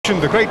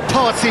mentioned, the great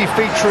party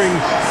featuring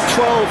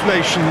 12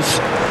 nations,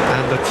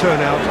 and the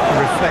turnout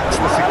reflects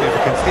the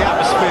significance. The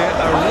atmosphere,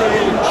 a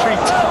real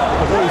treat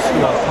for those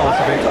who are part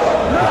of it.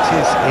 It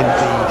is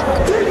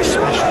indeed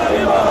special.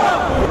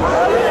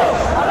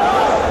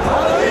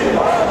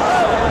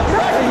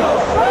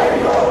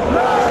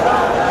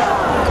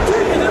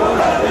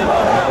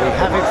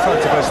 Have in front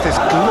of us this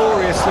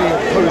gloriously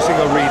imposing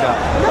arena,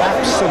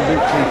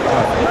 absolutely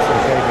perfect for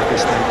a game of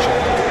this nature.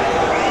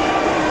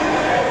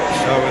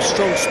 So a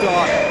strong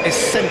start,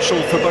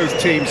 essential for both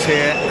teams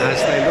here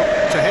as they look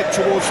to head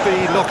towards the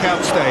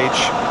knockout stage.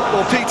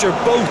 Well, Peter,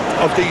 both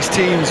of these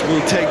teams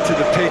will take to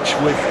the pitch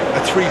with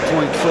a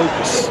three-point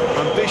focus.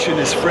 Ambition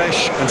is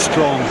fresh and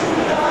strong,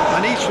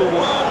 and each will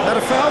want... That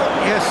a foul?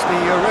 Yes, the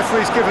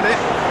referee's given it.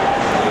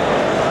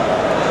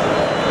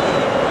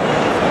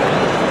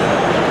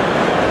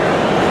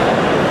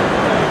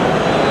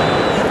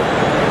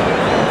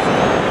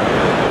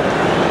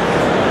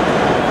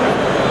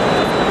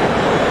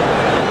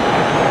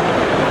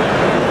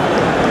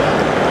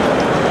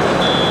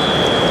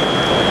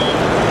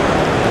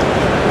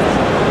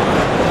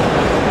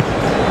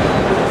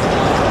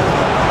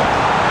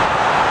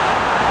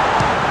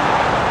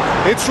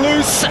 It's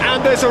loose,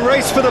 and there's a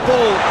race for the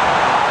ball.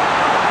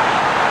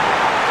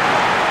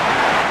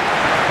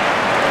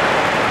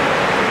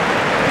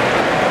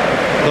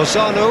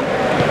 Lozano.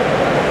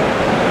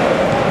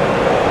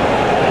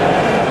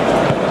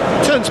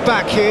 Turns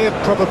back here,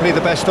 probably the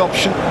best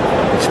option.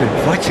 It's an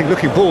inviting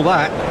looking ball,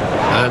 that.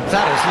 And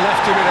that has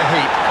left him in a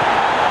heap.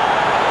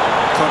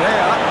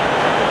 Correa.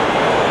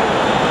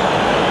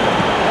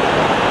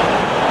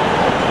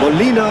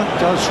 Molina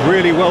does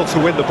really well to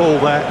win the ball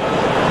there.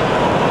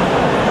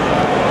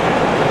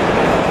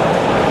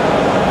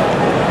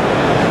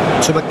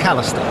 To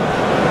McAllister,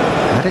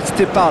 and it's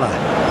Dybala.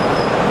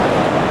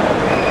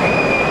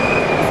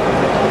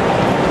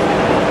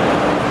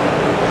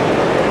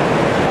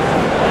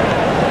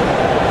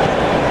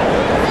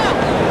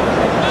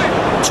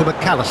 To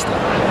McAllister.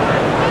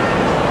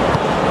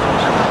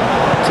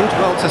 Did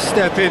well to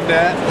step in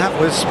there, that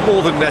was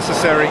more than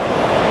necessary.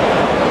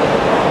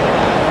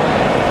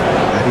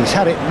 And he's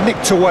had it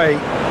nicked away.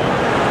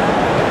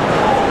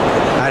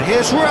 And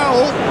here's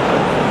Raul.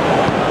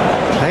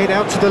 Played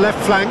out to the left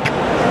flank.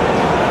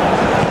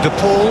 De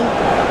Paul,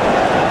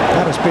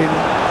 that has been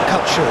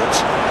cut short.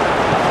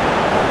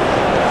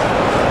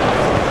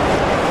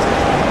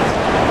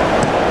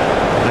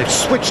 They've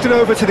switched it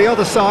over to the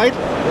other side.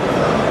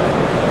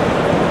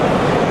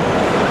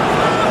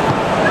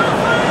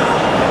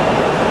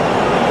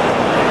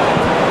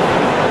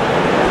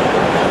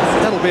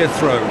 That'll be a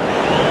throw.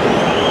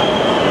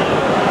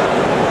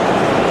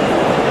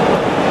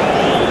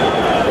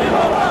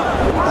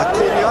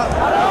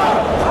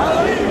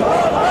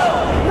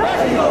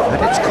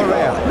 And it's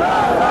Correa.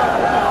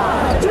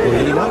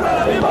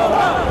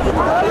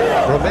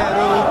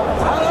 Romero.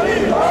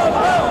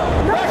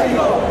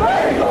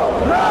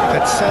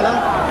 Petzela.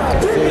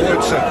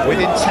 Forwards with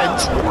intent.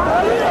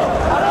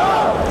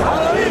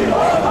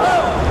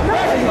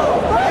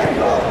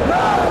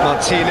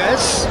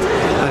 Martinez.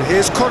 And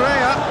here's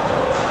Correa.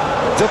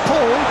 De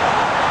Paul.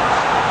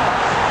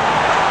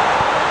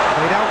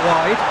 Played out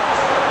wide.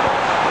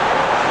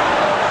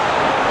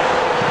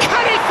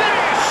 Can he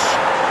finish?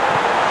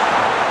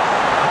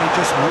 And he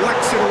just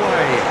whacks it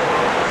away.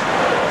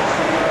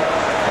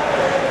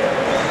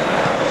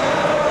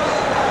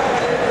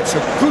 It's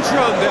a good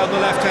run down the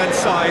left-hand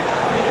side.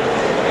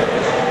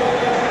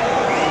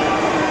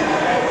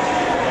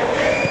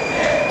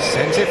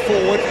 Sends it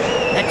forward.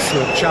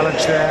 Excellent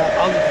challenge there,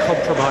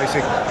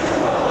 uncompromising.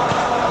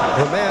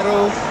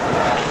 Romero.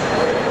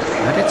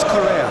 And it's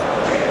Correa.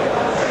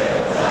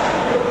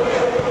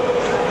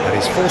 And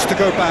he's forced to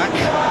go back.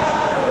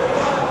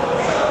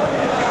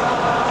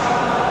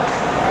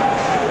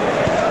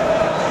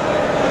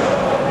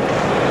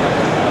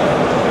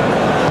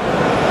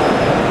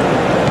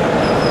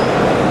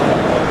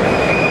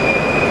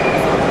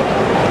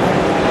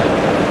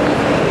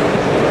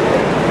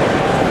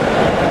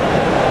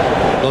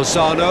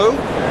 Lozano.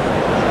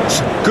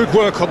 Some good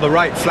work on the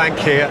right flank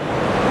here.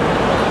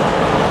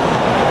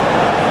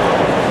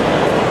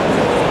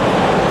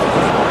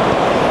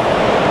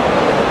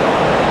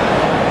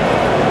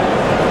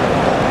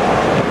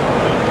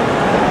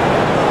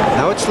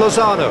 Now it's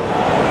Lozano.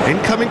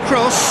 Incoming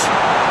cross.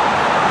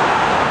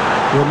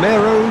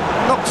 Romero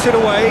knocks it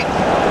away.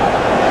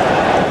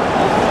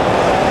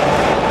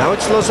 Now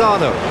it's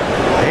Lozano.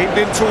 Aimed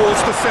in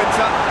towards the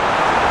centre.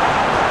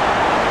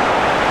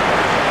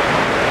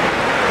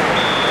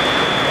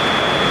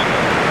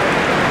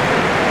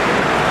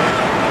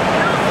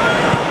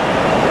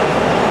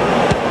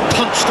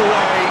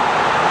 Away,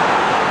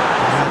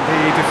 and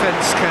the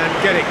defence can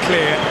get it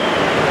clear.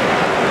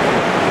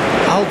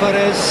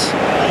 Alvarez.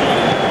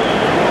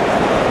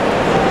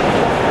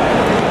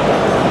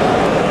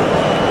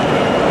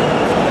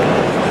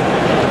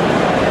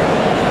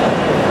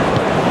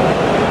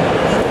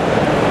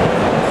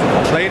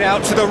 Played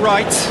out to the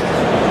right.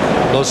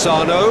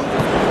 Lozano.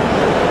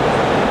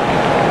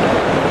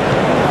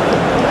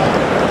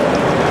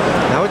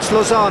 it's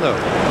Lozano.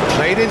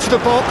 Played into the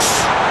box.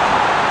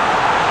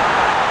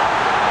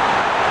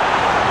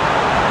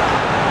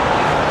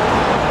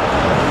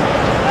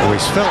 Oh,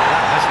 he's felt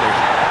that, hasn't he?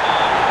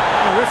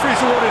 The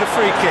referee's awarded a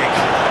free kick.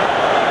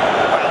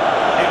 Well,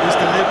 it was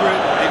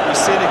deliberate, it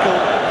was cynical,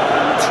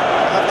 and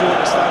I have to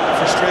understand the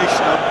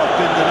frustration of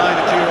being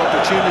denied a clear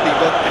opportunity,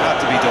 but it had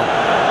to be done.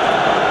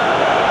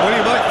 Well,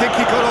 you might think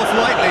he got off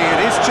lightly.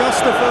 It is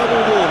just a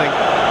verbal warning.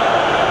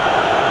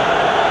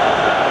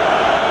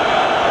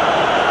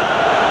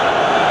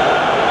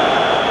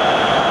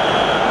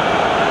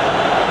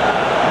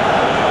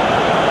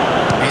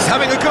 He's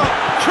having a go.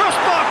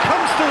 Crossbar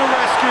comes to the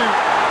rescue.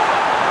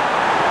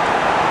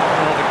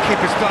 Oh, the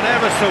keeper's done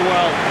ever so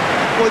well.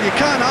 Well, you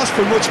can't ask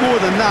for much more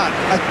than that.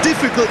 A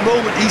difficult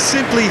moment he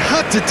simply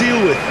had to deal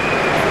with.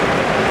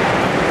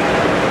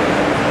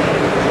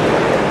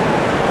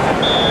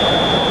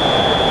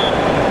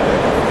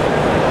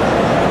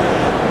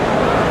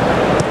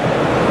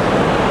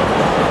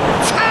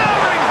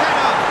 Towering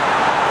header!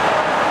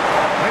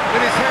 Went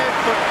with his head,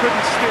 but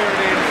couldn't steer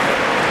it in.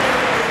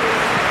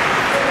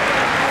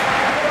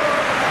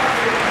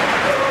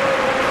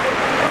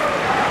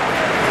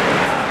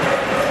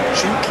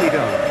 Gently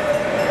done.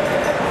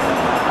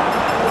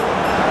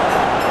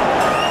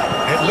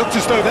 It looked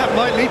as though that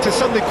might lead to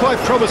something quite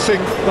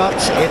promising, but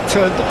it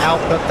turned out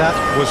that that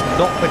was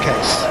not the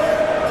case.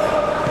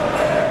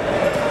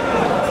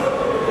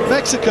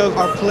 Mexico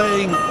are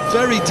playing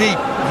very deep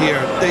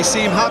here. They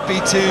seem happy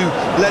to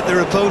let their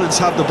opponents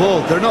have the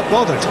ball. They're not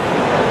bothered.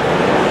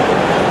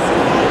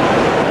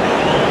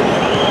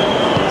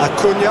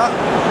 Acuna.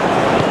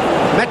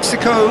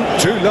 Mexico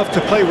do love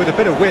to play with a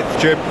bit of width,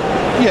 Jim.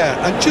 Yeah,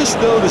 and just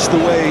notice the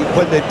way,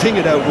 when they ping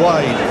it out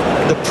wide,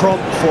 the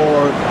prompt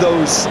for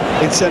those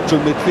in central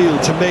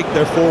midfield to make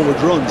their forward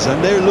runs,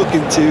 and they're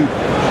looking to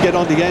get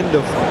on the end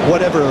of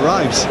whatever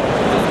arrives.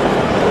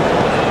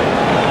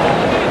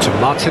 To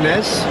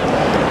Martinez.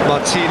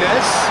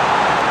 Martinez.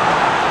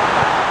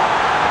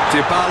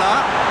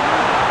 Dybala.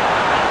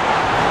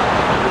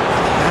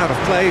 Out of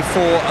play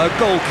for a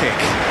goal kick.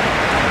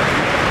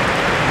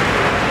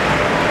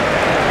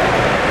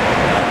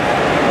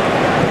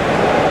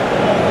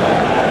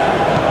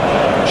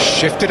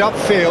 Shifted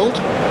upfield.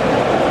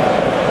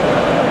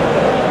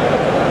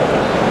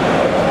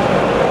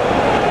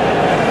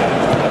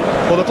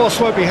 Well, the boss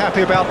won't be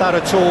happy about that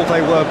at all.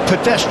 They were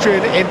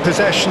pedestrian in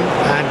possession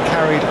and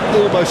carried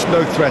almost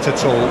no threat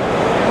at all.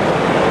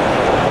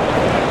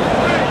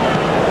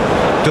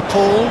 De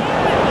Paul.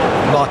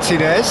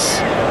 Martinez.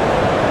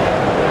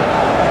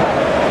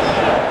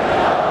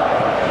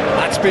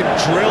 That's been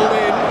drilled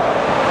in.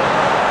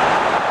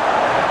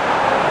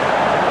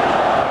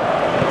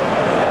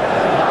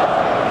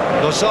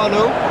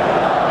 Lozano.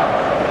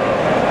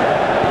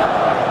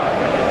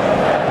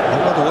 I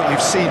wonder what you've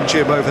seen,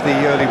 Jim, over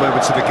the early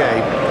moments of the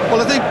game.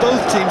 Well, I think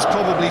both teams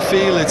probably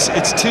feel it's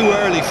too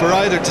early for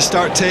either to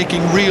start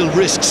taking real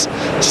risks.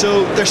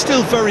 So they're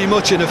still very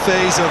much in a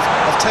phase of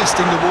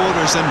testing the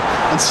waters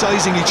and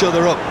sizing each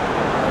other up.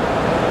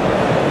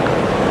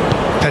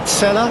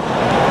 Petzela.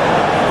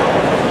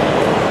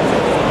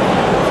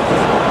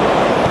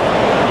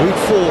 Move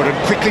forward,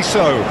 and quickly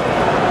so.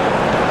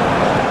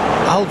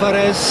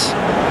 Alvarez.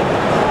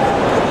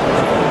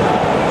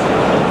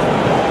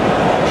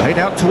 Played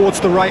out towards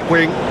the right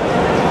wing.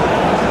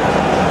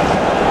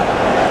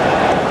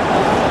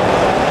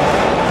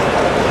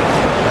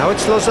 Now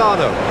it's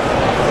Lozano.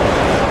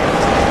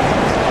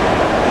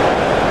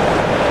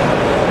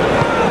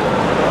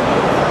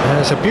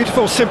 There's a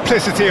beautiful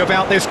simplicity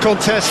about this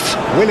contest.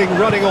 Willing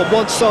running on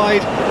one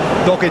side,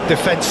 dogged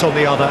defence on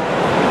the other.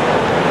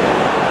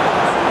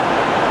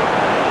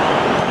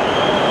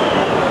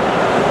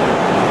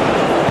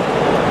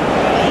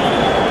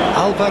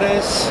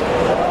 Alvarez.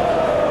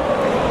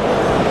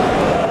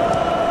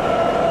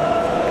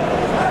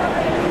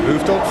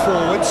 Moved on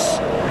forwards.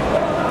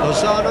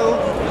 Lozano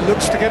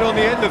looks to get on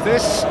the end of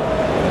this.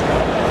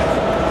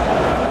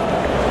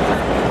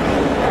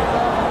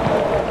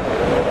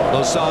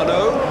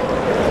 Lozano.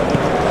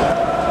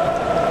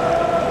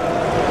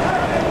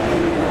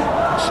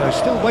 So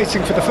still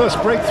waiting for the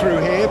first breakthrough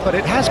here, but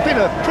it has been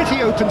a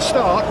pretty open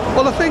start.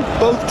 Well, I think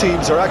both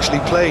teams are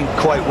actually playing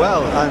quite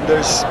well, and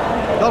there's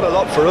not a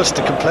lot for us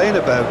to complain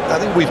about. I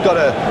think we've got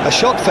a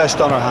shot fest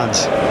on our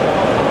hands.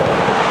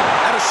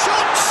 And a shot!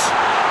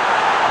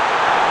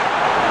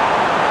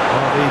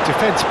 Well, the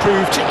defence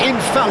proved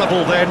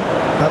infallible then,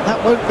 but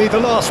that won't be the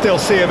last they'll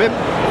see of him.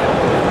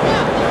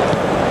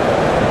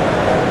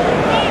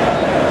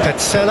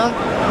 Petzela.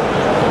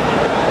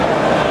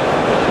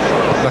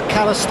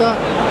 McAllister.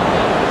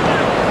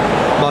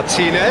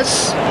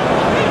 Martinez.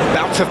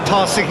 Bout of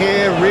passing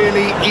here,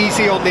 really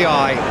easy on the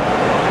eye.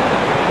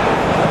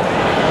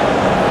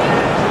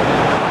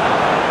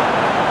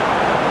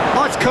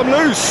 Oh, it's come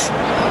loose.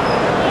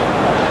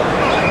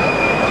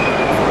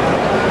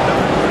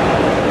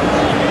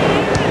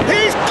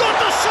 He's got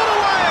the shot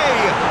away!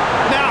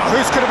 Now,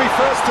 who's going to be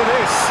first to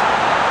this?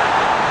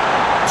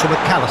 To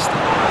McAllister.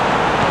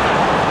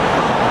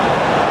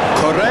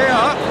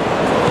 Correa.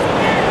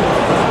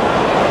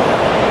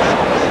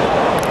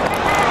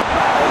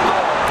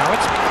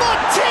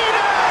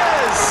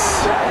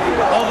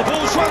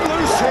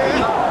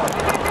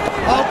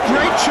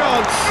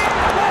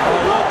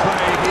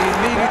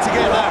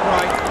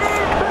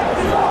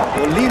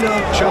 Molina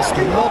just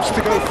loves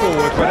to go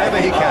forward whenever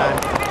he can.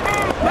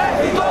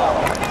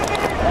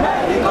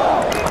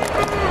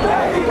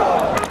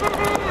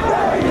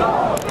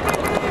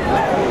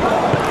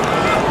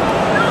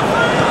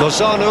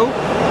 Lozano.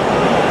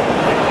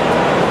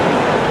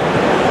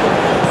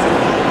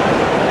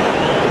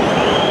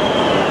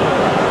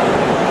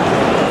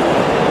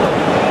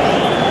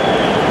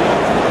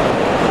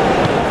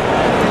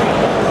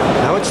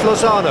 Now it's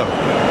Lozano.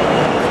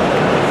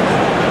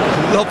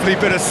 Lovely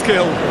bit of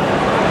skill.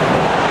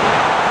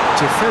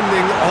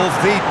 Defending of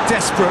the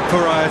desperate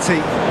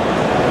variety.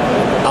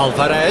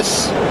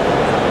 Alvarez.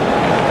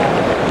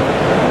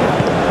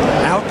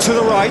 Out to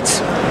the right.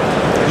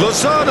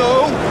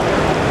 Lozano.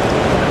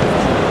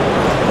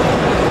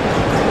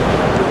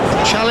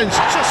 Challenge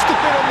just a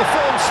bit on the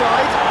firm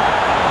side.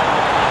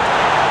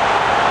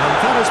 And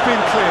that has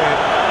been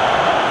cleared.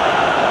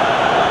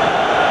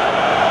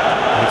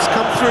 It's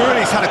come through and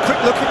he's had a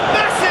quick look at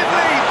massive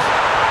lead.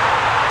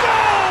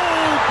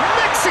 Goal!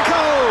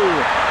 Mexico!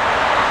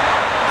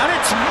 And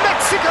it's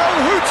Mexico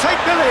who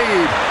take the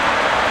lead.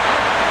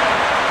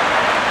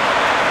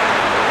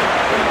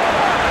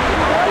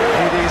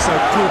 It is a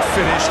good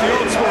finish. The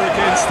odds were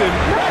against him.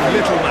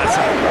 Little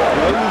matter.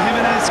 Raul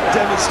Jimenez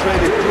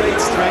demonstrated great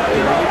strength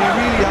here. I mean, he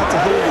really had to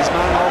hold his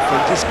man off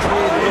and just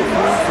create enough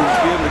room for him to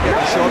be able to get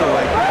the shot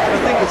away. I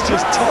think it's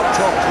just top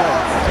play.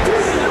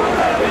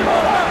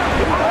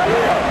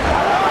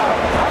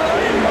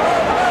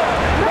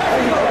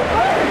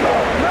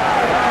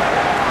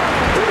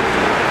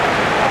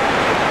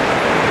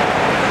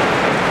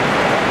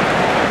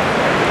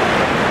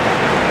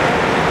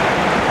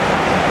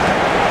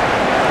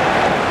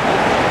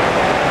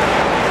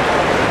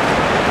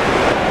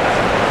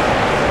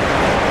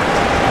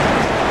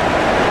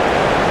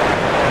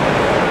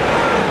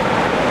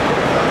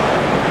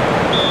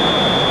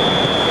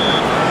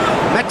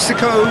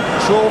 Mexico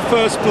draw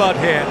first blood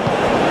here.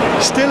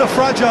 Still a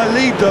fragile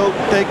lead though,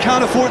 they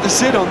can't afford to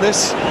sit on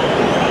this.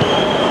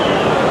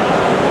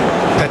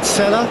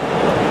 Petzela.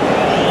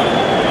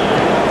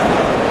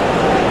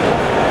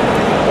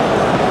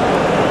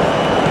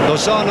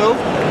 Lozano.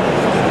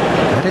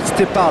 And it's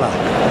Dybala.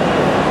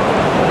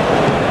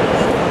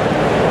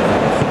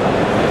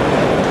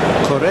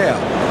 Correa.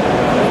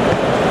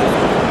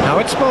 Now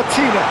it's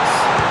Martinez.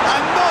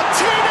 And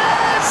Martinez!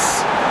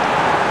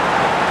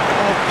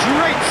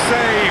 Great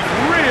save,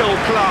 real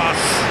class.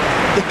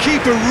 The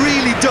keeper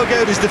really dug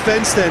out his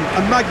defence then,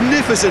 a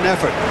magnificent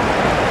effort.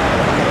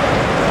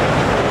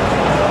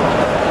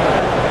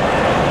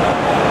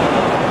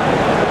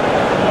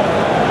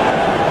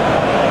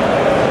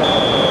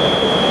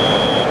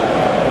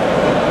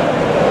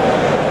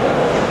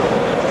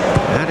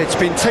 And it's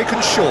been taken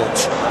short.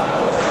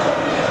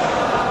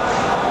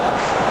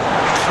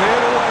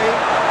 Cleared away.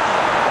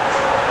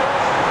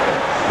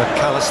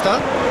 McAllister.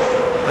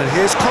 And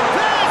here's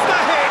Copa.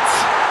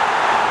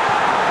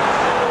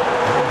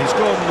 He's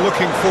gone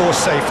looking for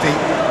safety.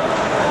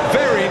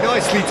 Very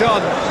nicely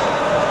done.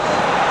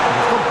 And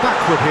he's gone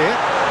backward here.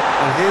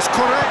 And here's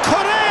Correa.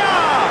 Correa!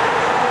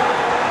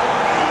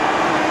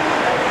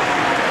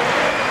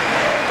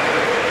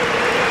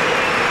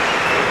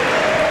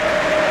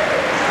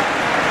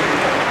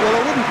 Well, I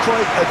wouldn't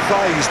quite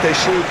advise they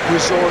should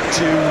resort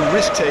to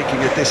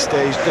risk-taking at this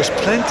stage. There's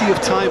plenty of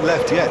time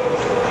left yet.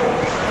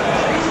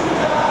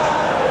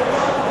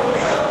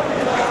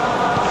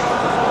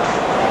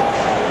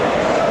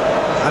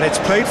 And it's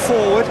played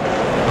forward.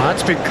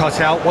 That's been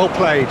cut out, well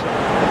played.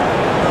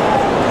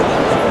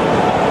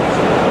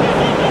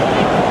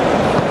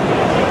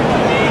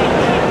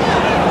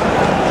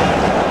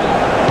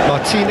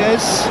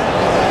 Martinez.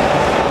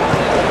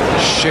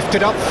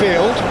 Shifted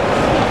upfield.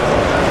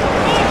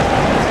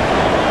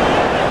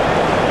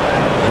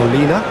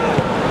 Molina.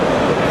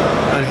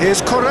 And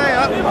here's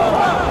Correa.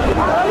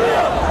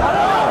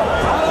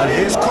 And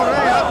here's Correa.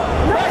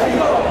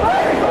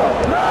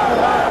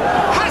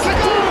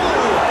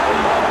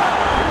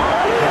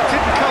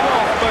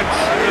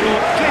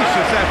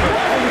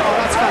 Oh,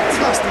 that's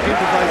fantastic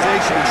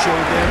improvisation he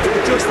showed there.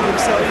 Adjusted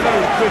himself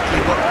very quickly,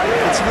 but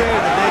it's rare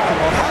that they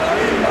come off.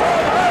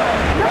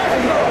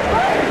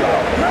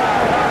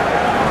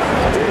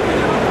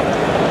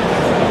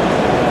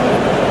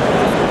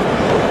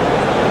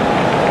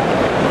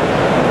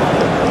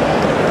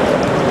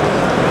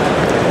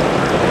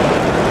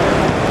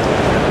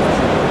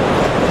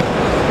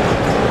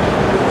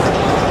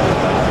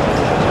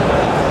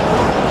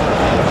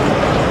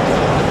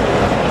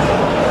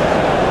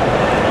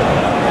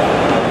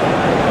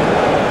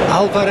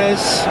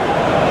 Alvarez.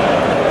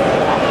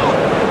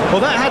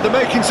 Well, that had the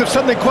makings of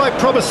something quite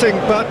promising,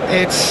 but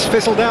it's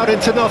fizzled out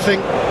into nothing.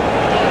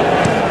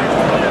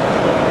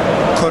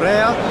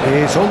 Correa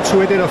is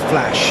onto it in a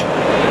flash.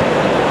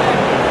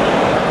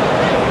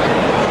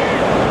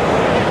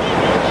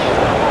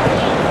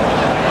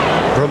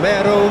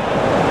 Romero.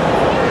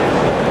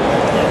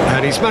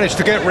 And he's managed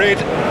to get rid.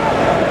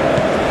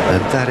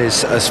 And that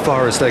is as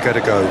far as they're going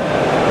to go.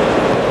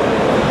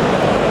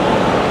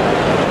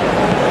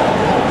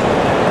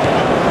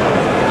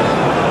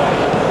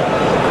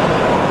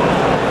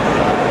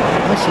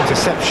 Nice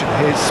interception.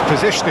 His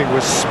positioning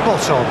was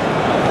spot on.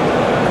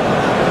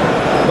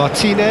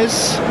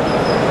 Martinez.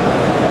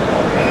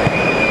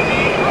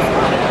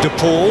 De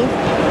Paul.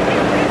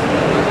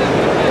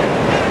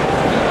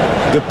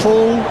 De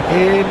Paul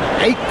in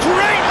a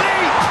great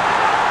leap!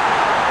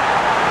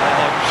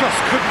 Oh, just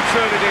couldn't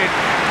turn it in.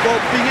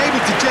 Well, being able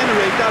to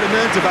generate that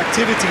amount of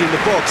activity in the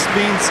box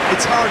means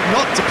it's hard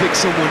not to pick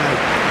someone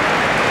out.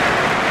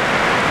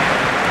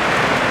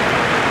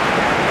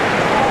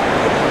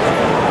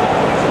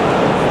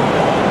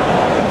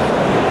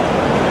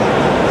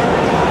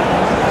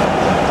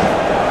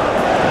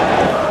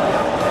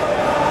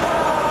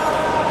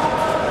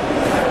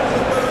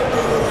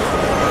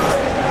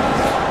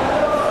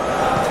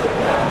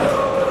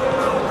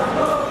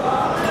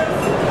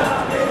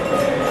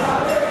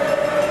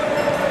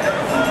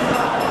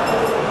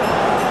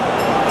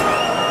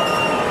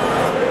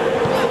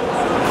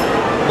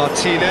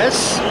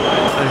 Martinez,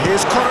 and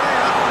here's Correa.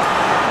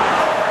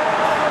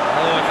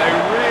 Oh, and they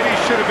really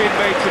should have been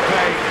made to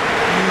pay.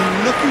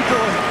 You lucky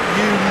boy,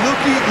 you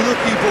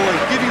lucky boy.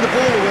 Giving the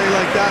ball away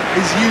like that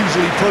is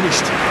usually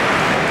punished.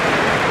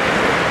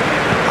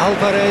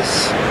 Alvarez,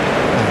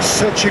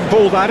 searching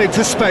ball that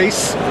into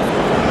space.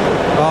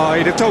 Oh,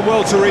 he'd have done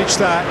well to reach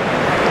that.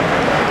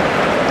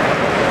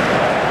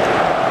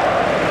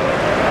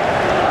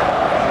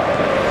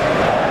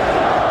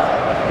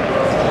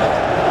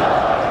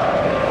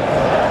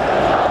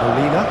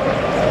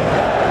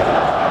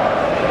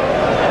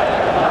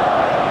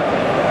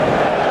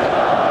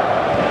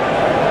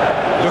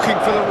 Looking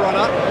for the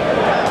runner.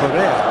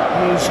 Correa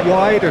is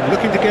wide and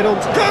looking to get on.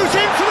 Goes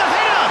in for the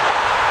header!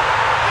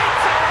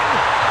 It's in!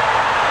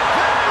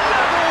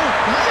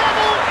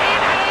 Level in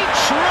a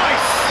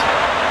trice!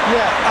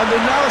 Yeah, and the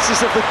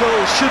analysis of the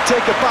goal should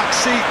take a back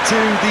seat to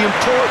the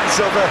importance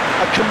of a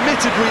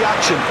committed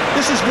reaction.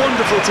 This is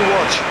wonderful to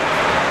watch.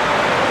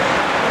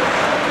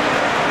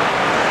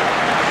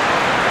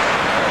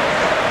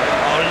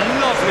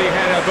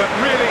 Header, but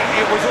really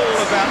it was all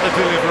about the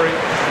delivery.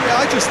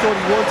 Yeah, I just thought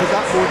he wanted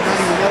that more than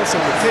anyone else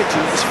on the pitch,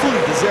 and it was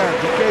fully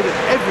deserved. He gave it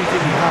everything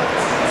he had.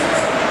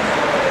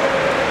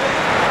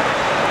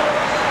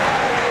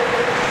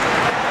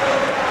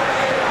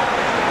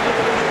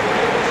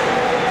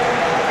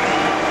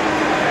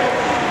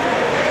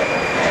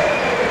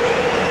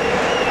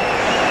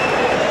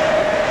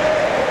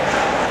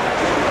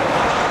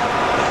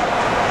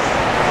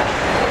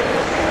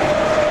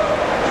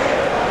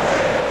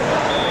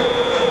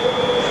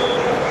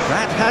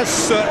 Has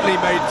certainly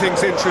made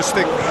things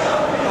interesting.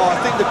 Oh, I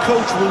think the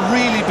coach will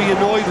really be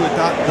annoyed with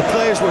that. The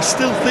players were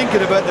still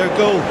thinking about their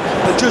goal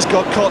and just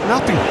got caught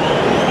napping.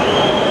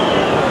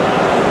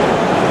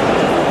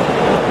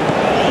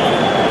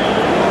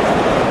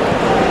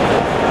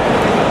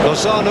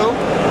 Lozano.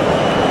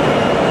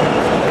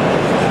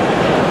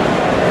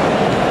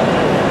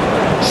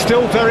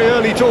 Still very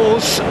early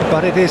doors,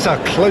 but it is a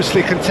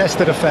closely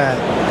contested affair.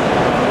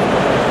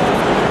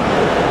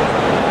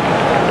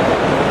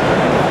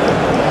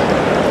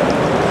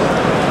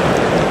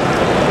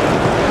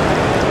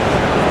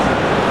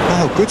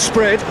 Good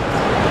spread.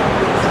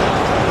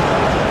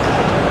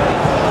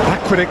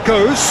 Backward it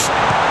goes.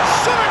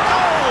 Shot a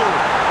goal!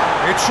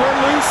 It's run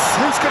loose.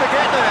 Who's going to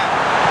get there?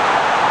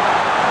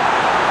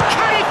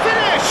 Can he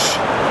finish?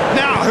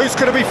 Now, who's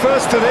going to be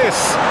first to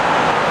this?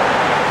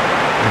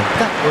 And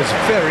that was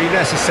very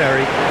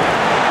necessary.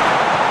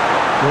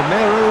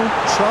 Romero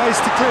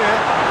tries to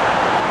clear.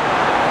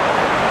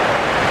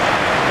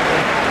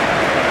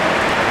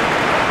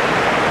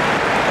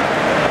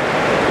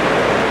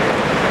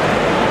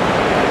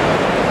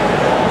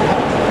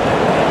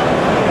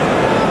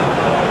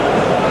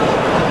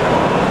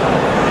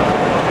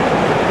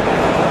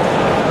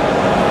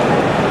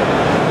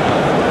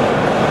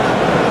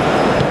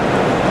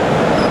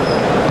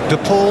 De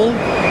Paul.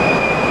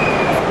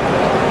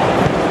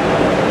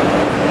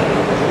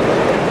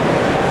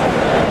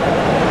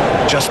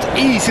 Just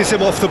eases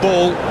him off the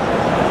ball.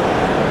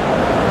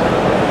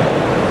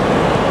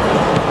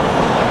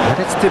 And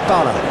it's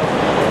Dybala.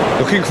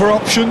 Looking for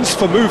options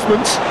for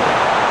movement.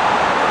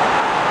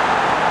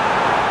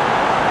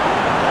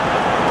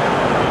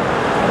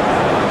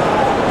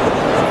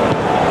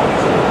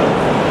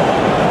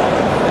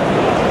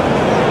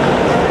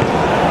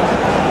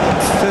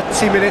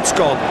 Minutes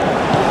gone.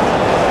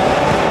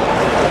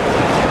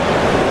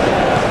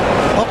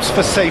 Opts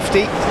for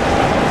safety.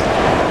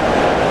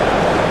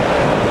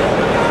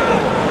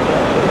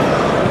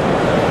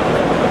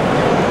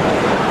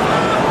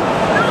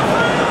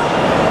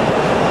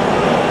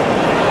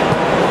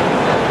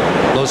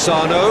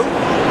 Lozano.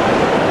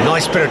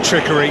 Nice bit of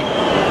trickery.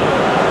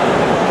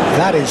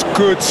 That is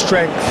good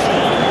strength.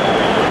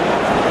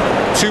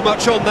 Too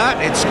much on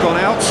that, it's gone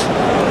out.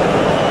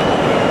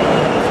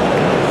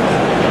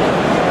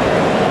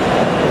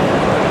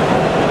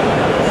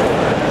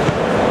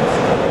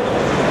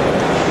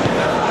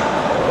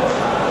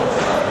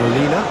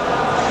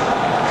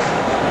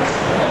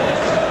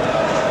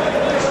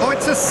 Oh,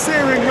 it's a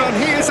searing run.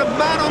 He is a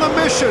man on a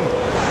mission.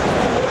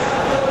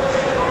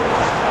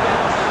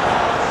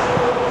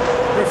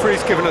 Referee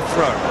referee's given a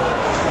throw.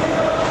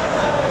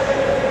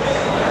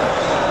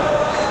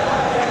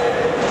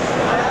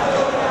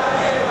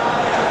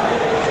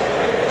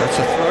 That's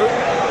a throw.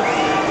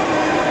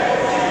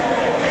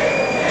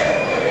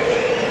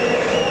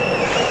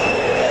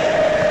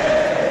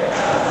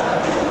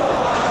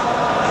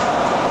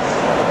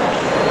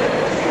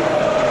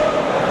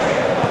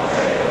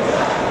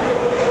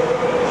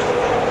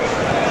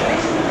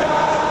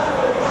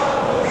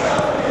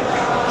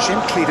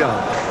 Gently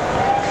done.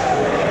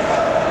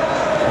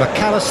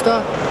 McAllister.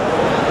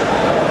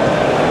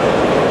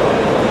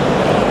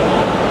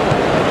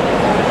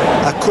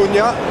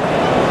 Acuna.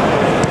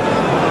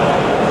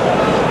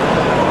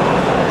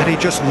 And he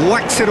just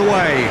whacks it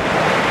away.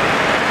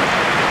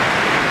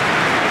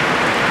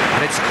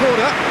 And it's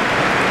corner.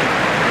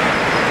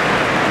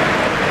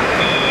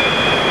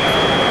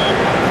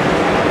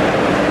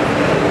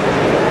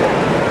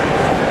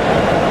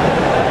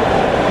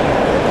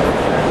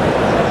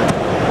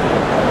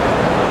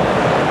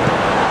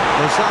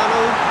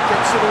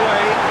 Gets it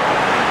away.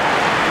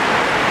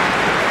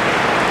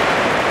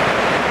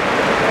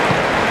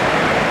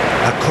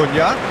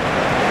 Acuna.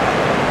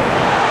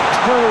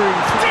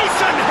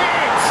 Decent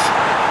hit!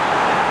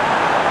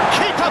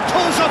 Keeper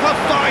pulls off a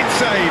fine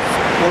save.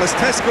 Well, as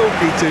Tesco,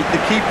 Peter,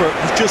 the keeper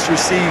has just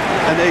received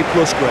an A+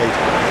 grade.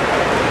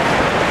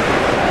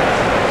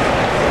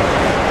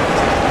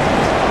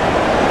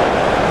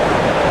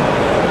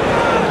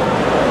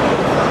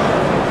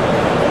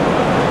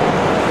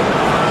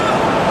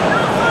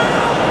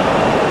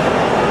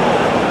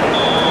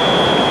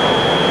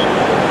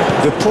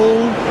 The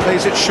Paul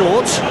plays it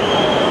short.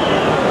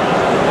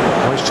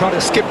 Oh, he's trying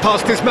to skip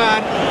past his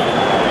man.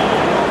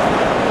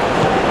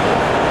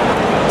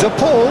 De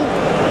Paul.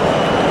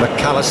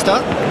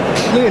 McAllister.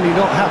 Clearly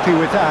not happy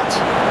with that.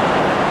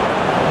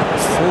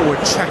 Forward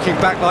tracking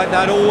back like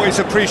that, always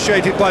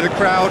appreciated by the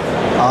crowd.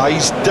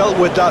 He's dealt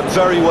with that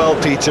very well,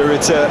 Peter.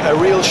 It's a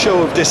real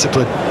show of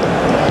discipline.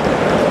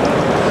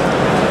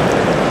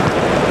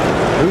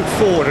 Move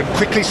forward, and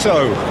quickly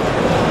so.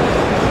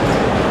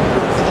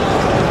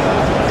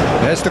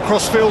 There's the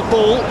crossfield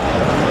ball.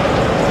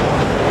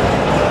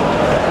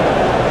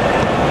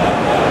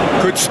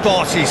 Good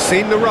spot, he's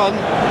seen the run.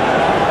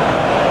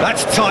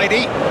 That's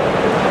tidy.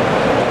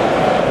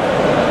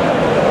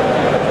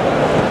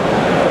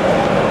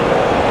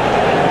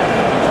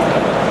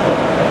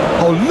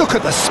 Oh, look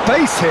at the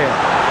space here.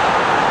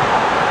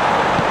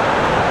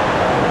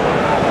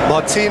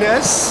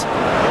 Martinez.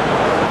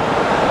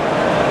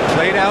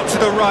 Played out to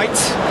the right.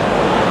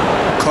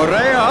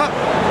 Correa.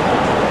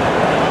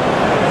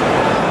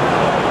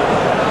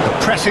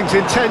 Pressing's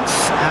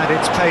intense, and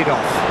it's paid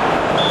off.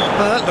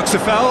 That looks a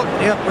foul.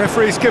 Yep,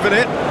 referee's given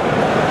it.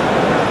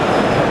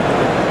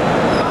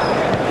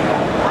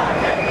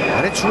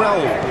 And it's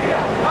Raul.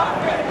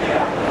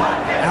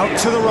 Out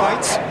to the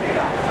right.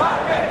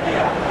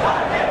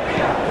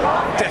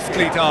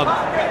 Deftly done.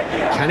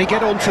 Can he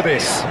get onto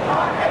this? And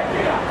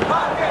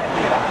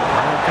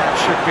that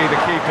should be the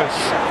keeper's.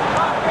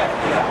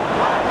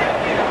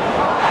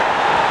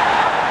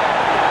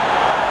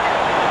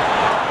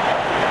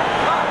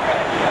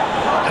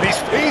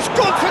 He's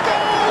gone for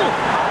goal!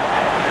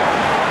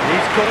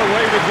 He's got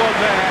away with one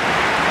there.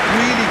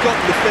 Really got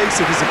in the face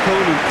of his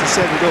opponent to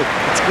set it up.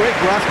 It's great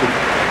grafting.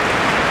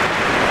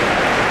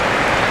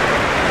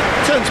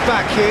 Turns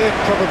back here,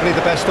 probably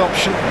the best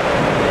option.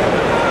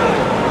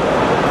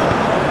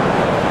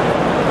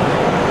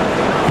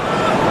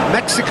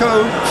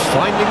 Mexico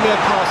finding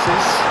their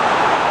passes.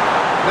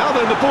 Now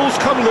then, the ball's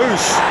come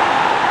loose.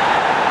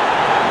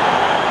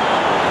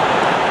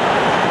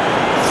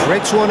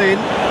 Threads one in.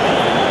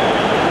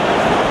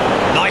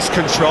 Nice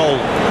control.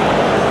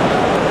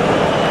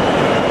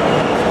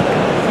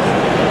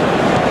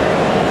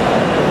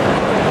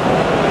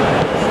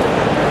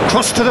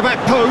 Cross to the back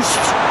post.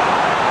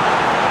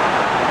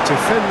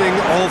 Defending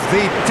of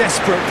the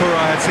desperate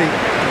variety.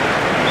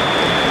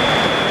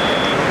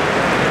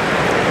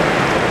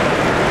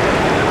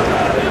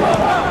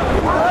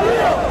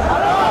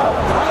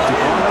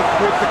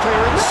 With the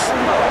clearance.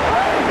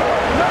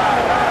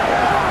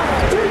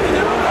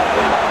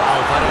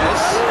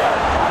 Alvarez.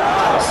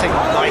 Passing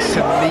nice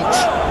and neat.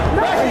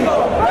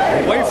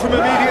 Away from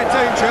immediate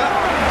danger.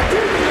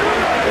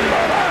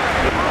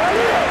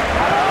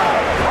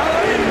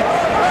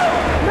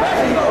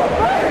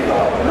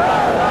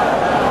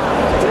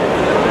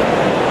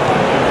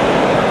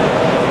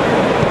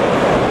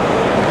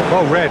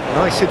 Well read,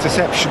 nice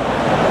interception.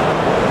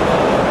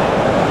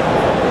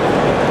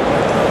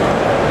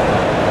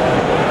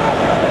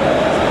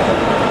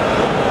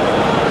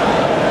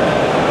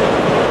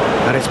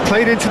 And it's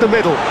played into the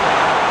middle.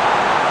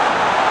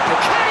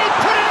 Can he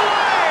put it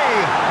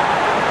away?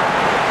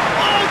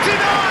 Oh,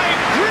 denied!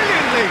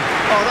 Brilliantly!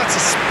 Oh, that's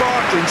a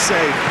sparkling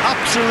save.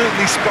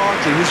 Absolutely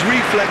sparkling. His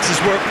reflexes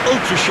were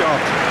ultra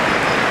sharp.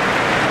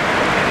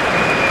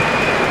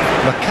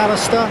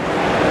 McAllister.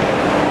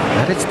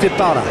 And it's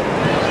Dybala.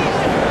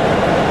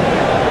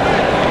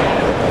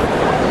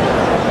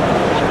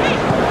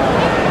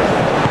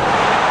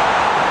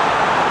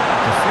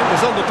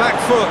 Defenders on the back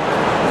foot.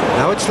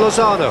 Now it's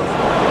Lozano.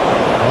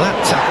 Well, that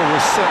tackle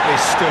was certainly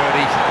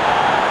sturdy.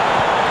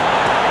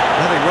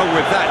 Nothing wrong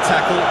with that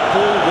tackle.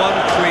 Ball won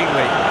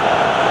cleanly.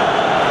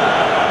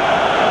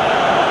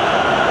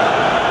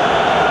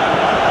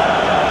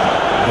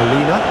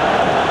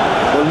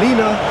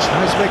 Molina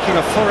tries making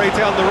a foray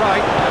down the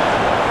right.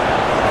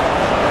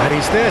 And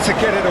he's there to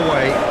get it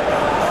away.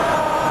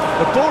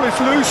 The ball is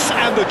loose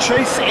and the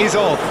chase is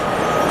off.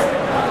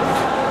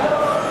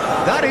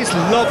 That is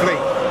lovely.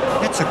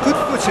 It's a good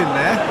put in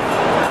there.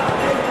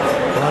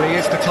 Well, he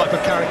is the type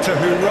of character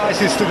who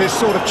rises to this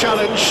sort of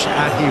challenge,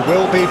 and he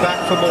will be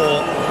back for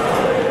more.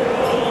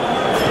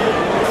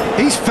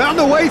 He's found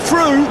a way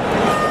through.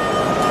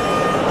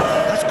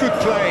 That's good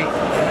play.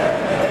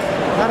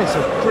 That is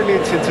a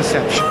brilliant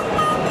interception.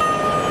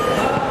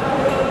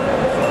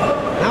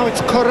 Now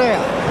it's Correa.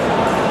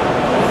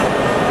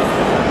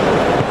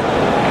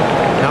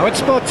 Now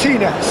it's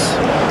Martinez.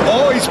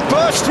 Oh, he's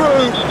burst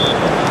through.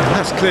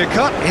 That's clear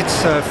cut.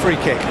 It's a free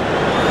kick.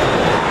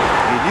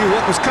 He knew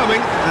what was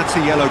coming. That's a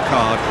yellow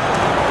card.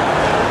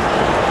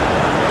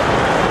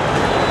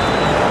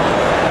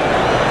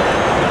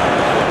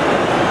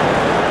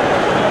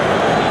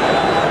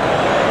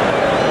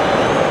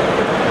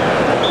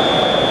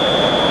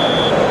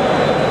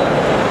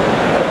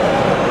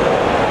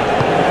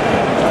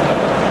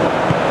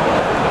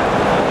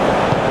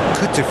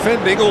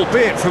 Defending,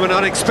 albeit from an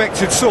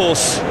unexpected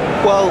source.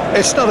 Well,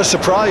 it's not a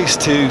surprise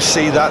to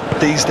see that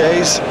these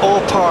days,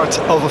 all part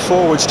of a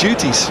forward's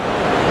duties.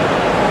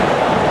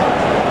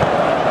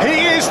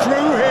 He is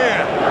through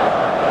here.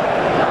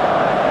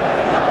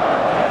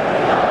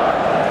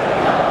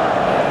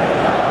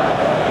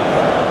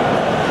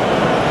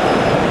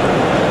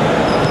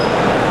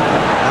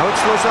 Now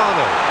it's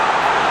Lozano.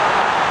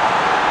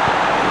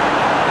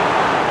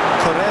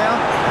 Correa,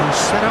 who's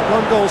set up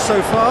one goal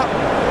so far.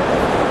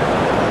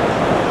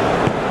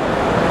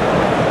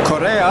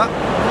 Correa.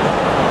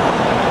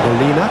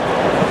 Molina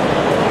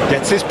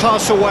gets his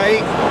pass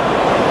away.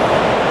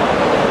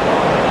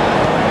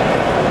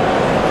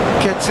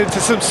 Gets into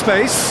some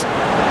space.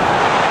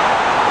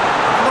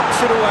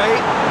 Knocks it away.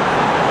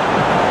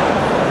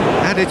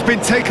 And it's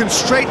been taken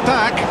straight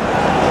back.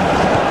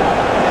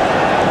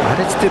 And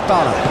it's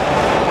Dybala.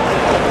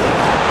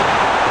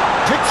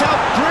 Picked out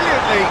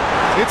brilliantly.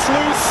 It's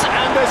loose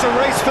and there's a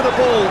race for the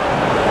ball.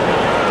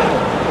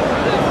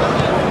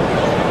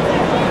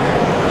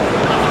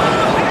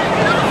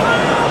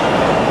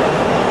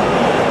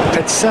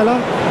 Petzela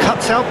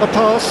cuts out the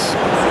pass.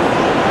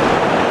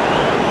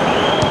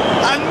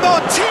 And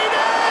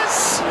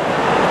Martinez!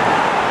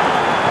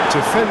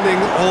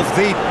 Defending of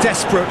the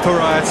desperate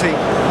variety.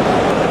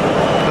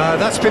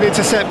 That's been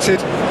intercepted.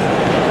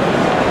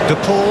 De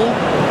Paul.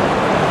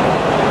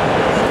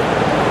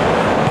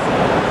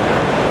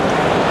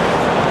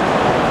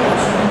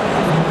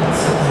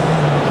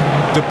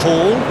 De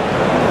Paul.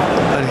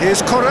 And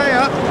here's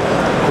Correa.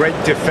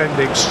 Great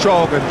defending,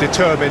 strong and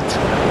determined.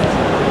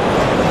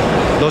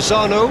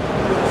 Lozano.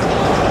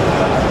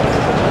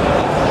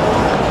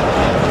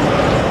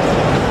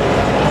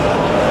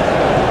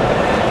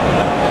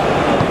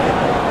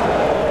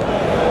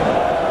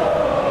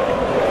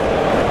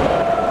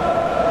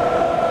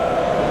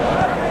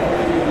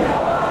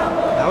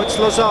 Now it's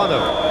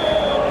Lozano.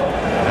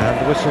 And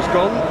the whistle's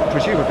gone,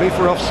 presumably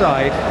for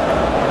offside.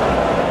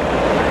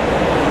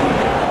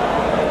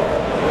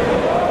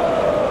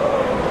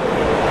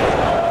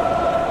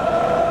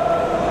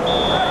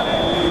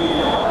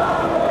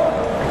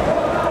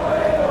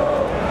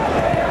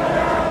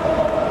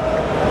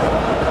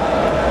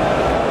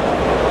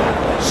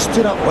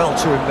 Stood up well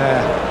to him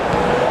there.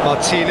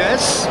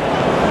 Martinez.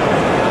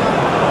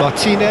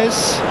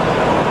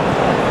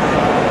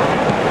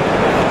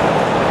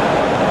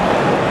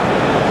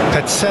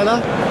 Petzela.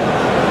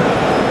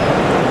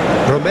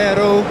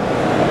 Romero.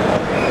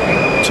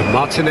 To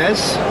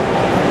Martinez.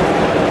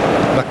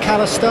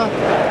 McAllister.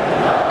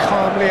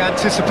 Calmly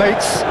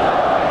anticipates.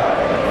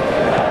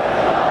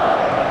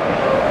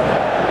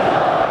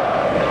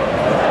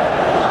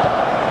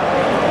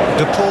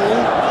 De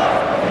Paul.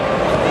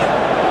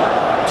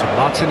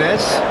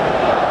 Martinez,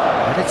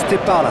 and it's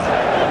Dybala.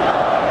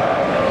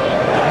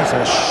 There's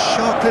a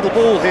sharp little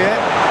ball here.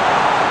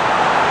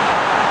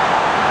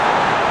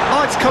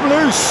 Oh, it's come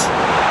loose.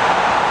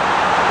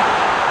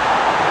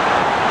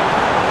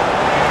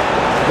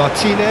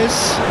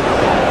 Martinez.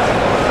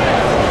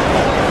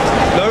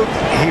 No,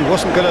 he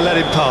wasn't going to let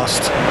him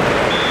past.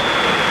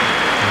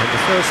 And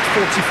the first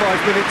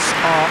 45 minutes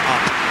are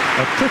up.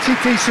 A pretty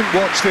decent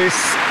watch this,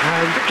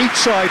 and each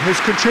side has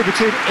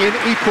contributed in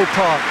equal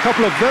part. A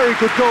couple of very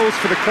good goals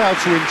for the crowd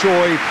to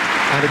enjoy,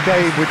 and a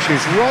game which is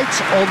right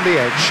on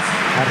the edge.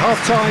 At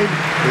half-time,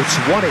 it's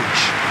 1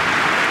 each.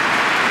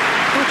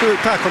 How do you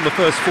look back on the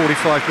first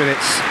 45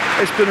 minutes?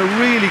 It's been a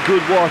really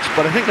good watch,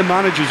 but I think the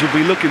managers will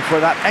be looking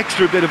for that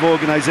extra bit of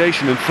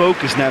organisation and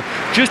focus now,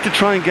 just to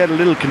try and get a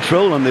little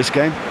control on this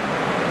game.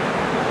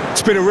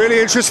 It's been a really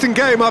interesting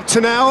game up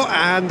to now,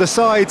 and the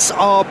sides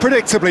are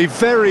predictably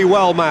very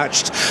well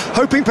matched.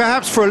 Hoping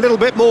perhaps for a little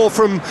bit more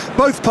from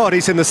both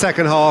parties in the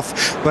second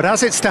half, but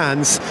as it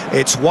stands,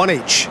 it's one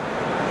each.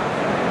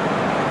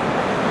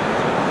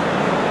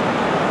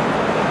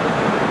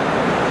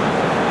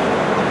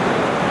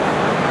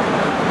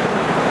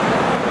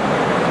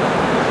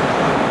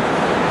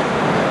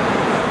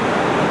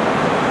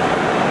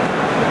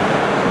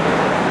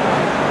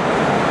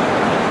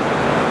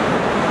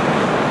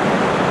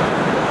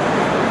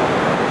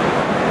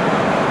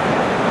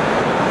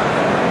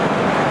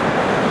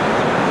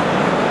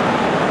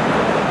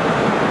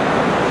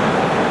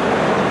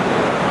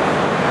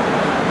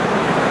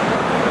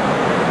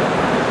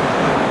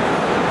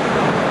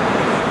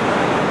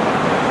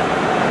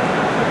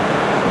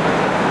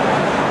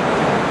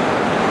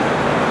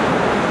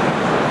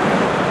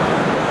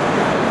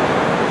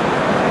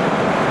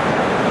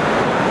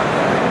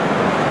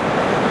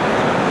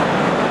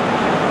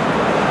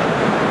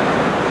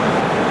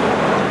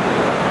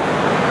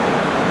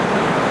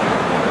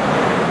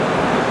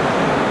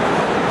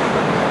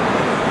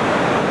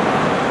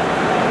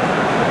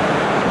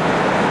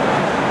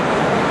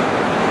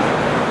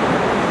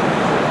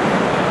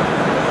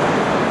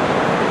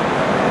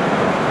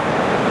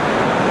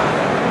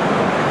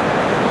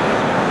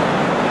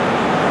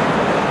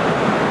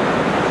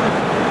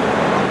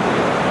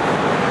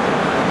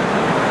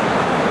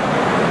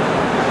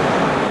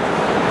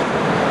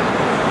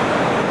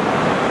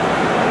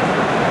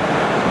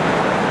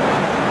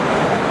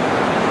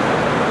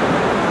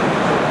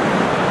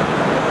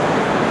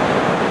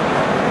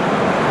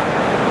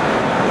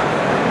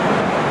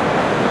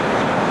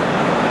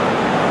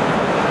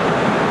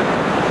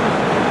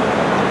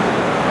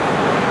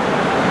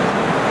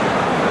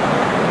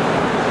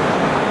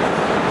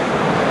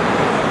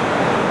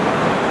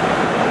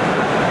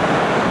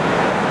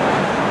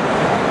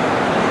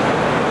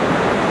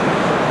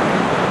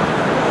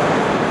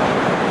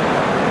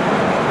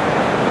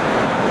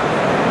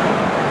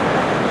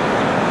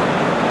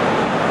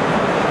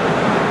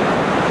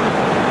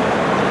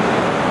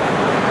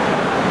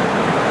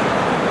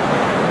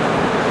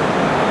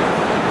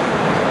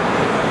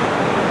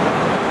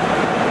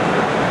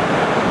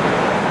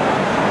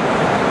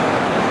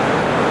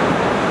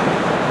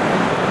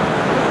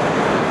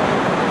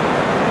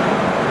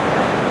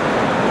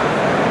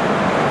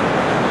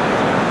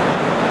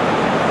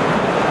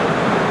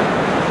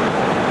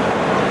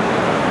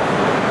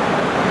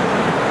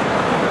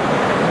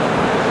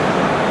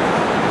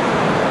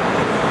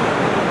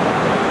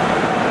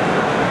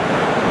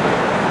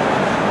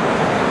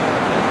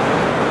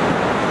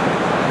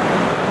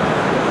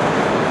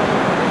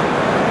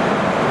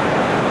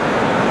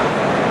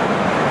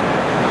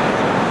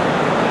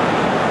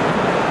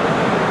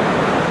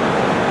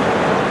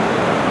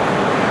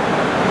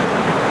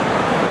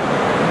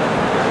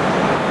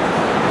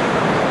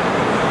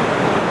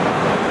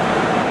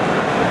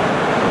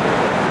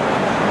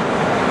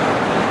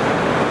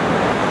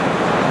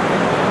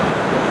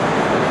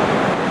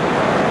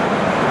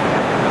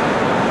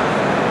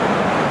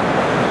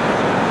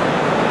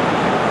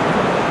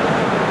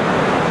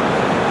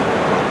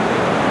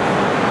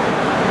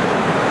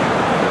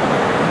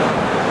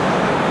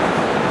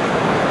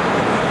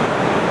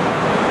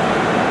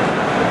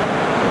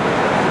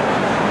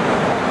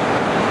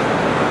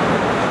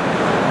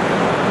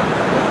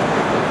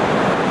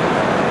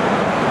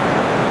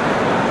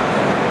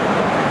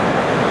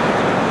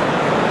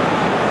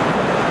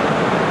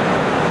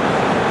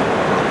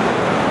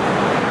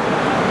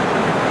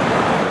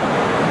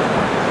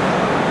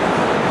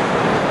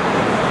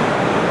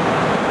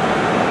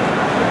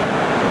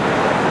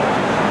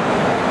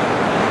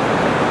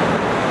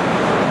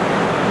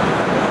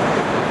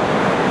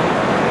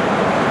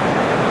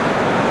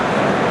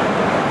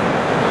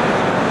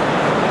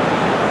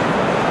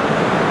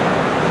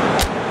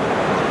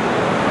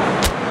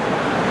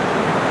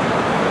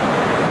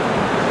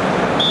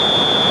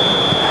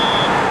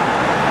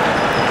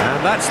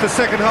 That's the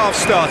second half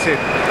started.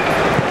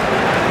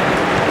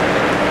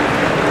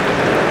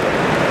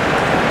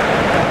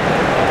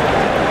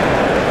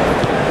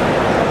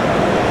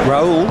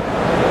 Raul.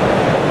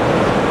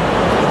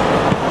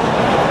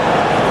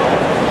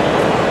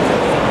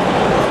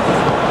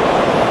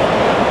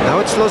 Now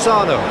it's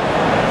Lozano.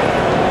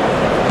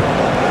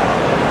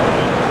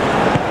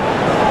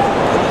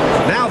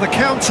 Now the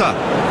counter.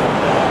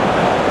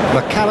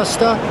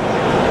 McAllister.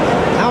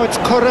 Now it's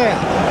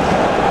Correa.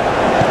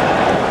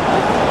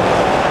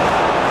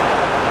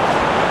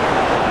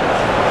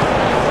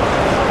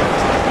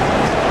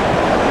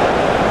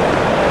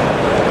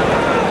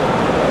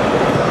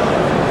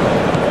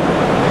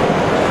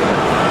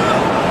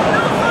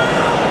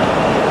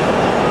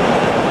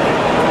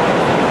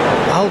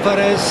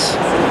 Alvarez,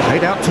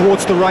 played out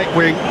towards the right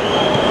wing.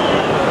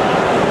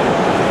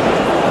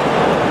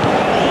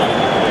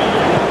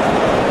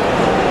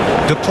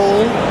 De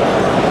Paul,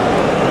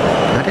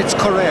 and it's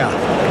Correa.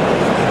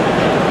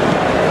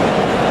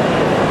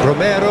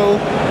 Romero.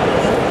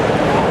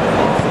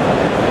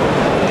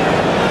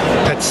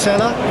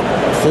 Petzela,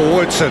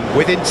 forwards and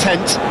with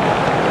intent.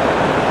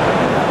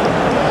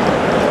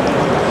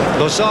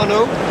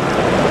 Lozano.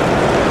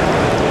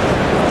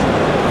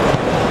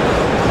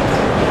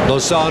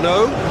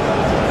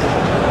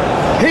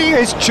 He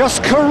is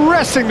just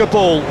caressing the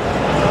ball.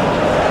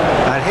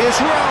 And here's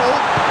Raul.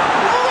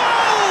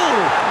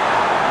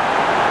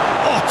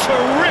 Oh,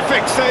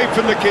 terrific save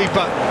from the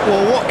keeper.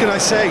 Well, what can I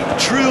say?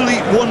 Truly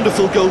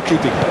wonderful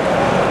goalkeeping.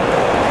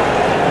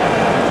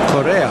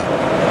 Correa.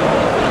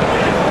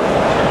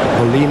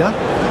 Molina.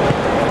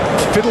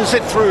 Fiddles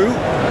it through.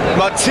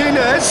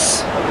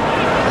 Martinez.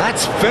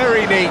 That's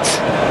very neat.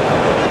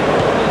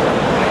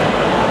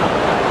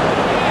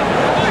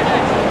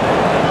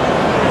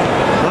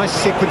 Nice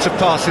sequence of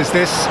passes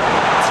this.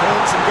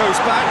 Turns and goes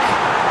back.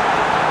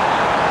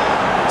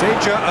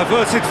 Danger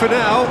averted for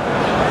now.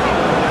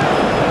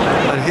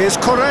 And here's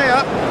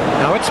Correa.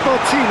 Now it's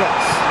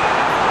Martinez.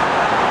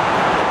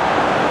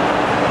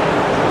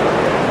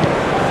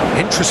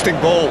 Interesting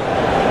ball.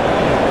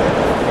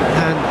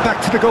 And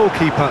back to the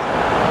goalkeeper.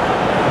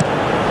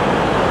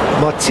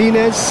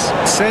 Martinez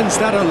sends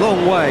that a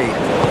long way.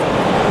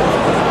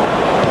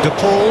 De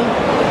Paul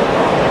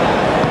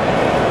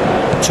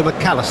to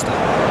McAllister.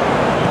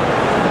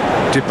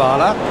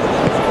 Dybala.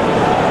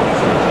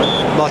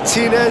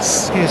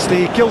 Martinez is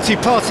the guilty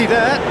party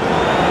there.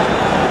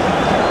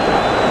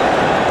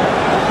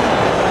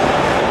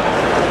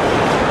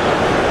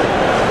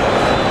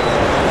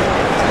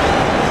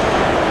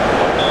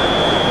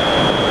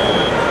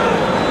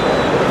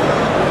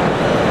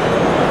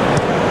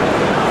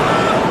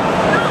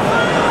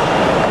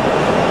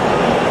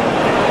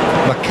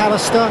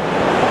 McAllister.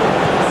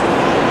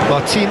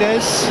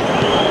 Martinez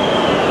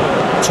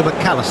to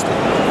McAllister.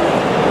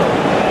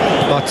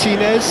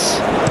 Martinez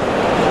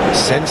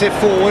sends it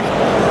forward.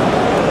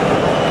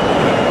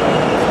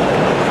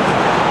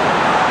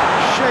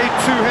 Shade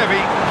too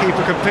heavy.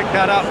 Keeper can pick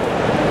that up.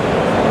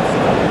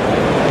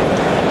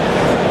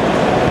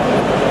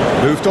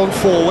 Moved on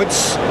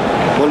forwards.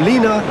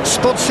 Molina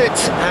spots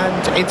it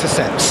and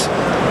intercepts.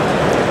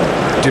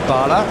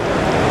 Dybala.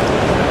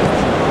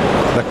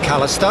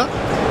 McAllister.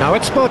 Now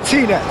it's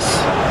Martinez.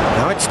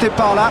 Now it's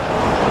Dybala.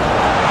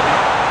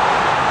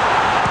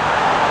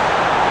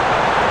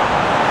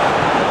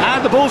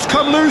 And the ball's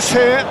come loose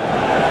here.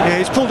 Yeah,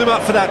 he's pulled him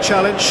up for that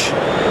challenge.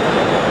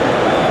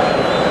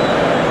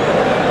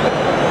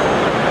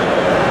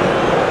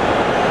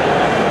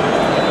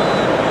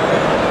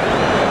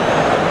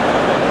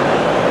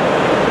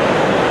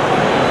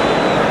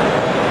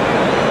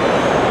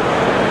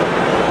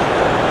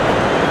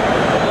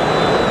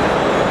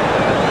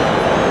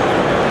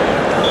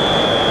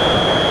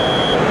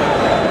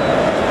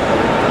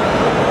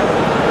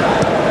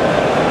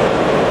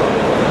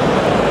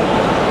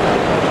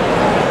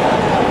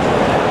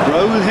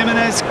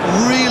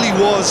 Really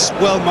was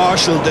well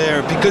marshalled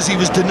there because he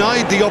was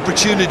denied the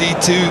opportunity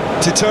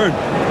to turn.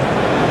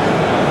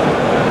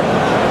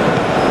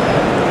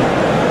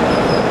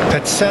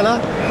 Petzela,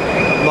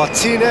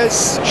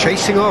 Martinez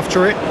chasing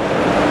after it.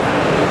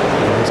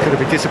 He's going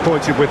to be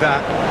disappointed with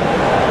that.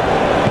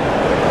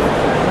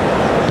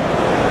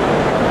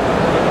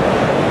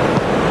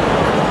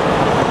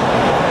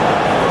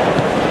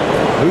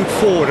 Moved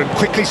forward and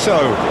quickly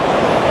so.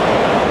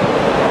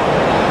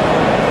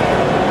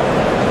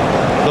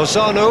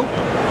 Lozano,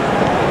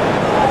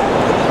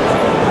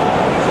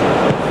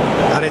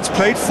 and it's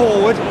played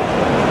forward.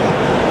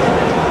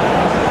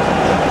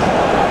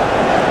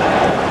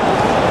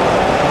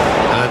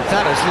 And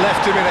that has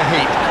left him in a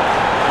heap.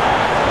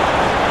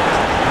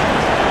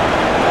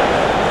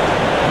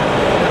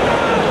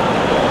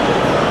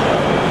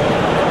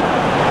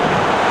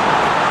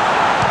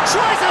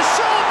 Tries a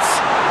shot!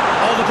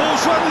 Oh, the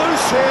ball's run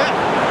loose here.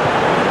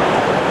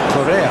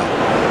 Correa.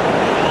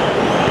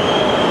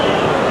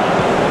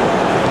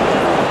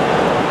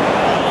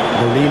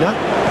 Molina.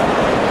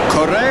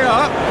 Correa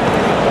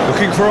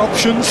looking for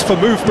options for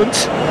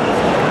movement.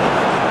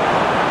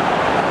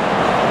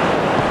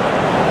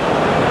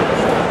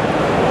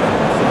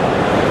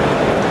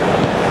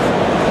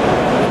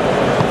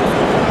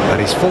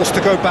 And he's forced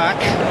to go back.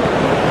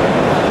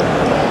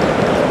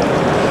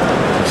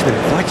 It's an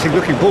inviting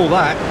looking ball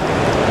that.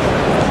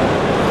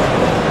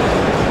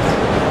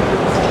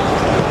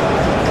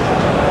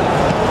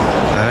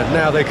 And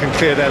now they can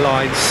clear their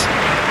lines.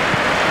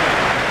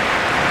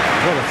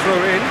 What a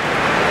throw in.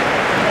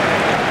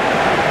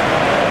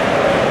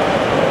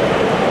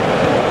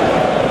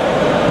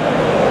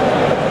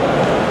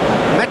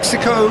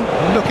 Mexico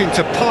looking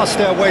to pass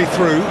their way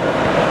through.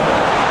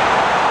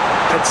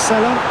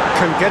 Petzela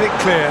can get it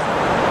clear.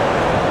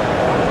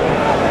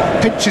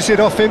 Pinches it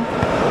off him.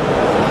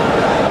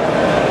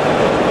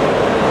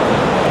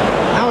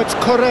 Now it's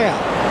Correa.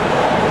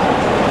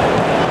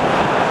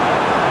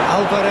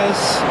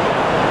 Alvarez.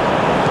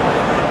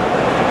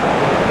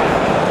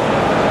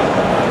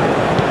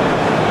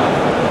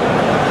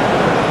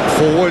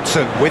 Forwards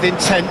and with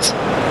intent.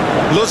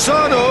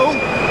 Lozano.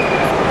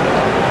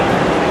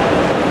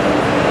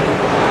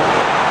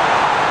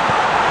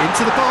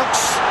 Into the box.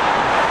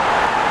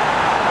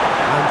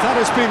 And that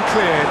has been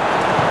cleared.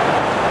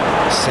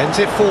 Sends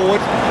it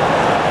forward.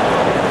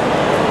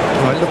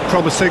 Might look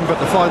promising, but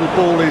the final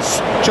ball is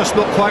just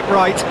not quite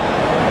right.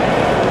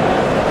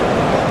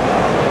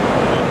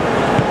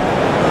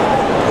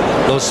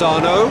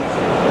 Lozano.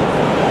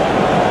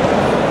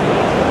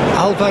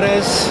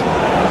 Alvarez.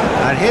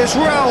 And here's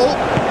Raul.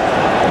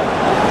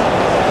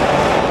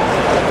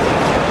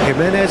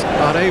 Jimenez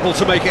unable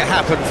to make it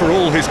happen for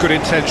all his good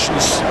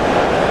intentions.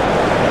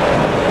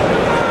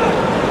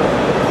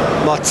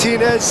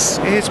 Martinez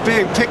is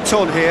being picked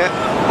on here.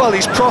 Well,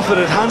 he's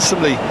profited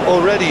handsomely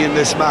already in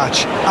this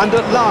match, and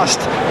at last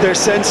their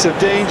sense of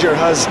danger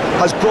has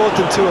brought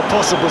them to a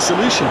possible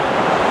solution.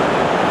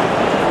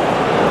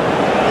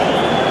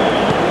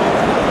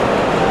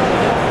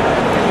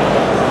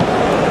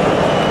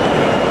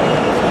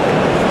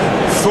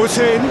 Foot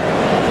in,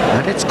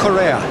 and it's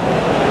Correa.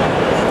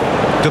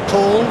 De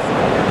Paul.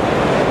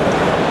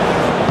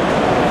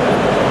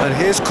 And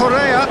here's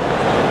Correa.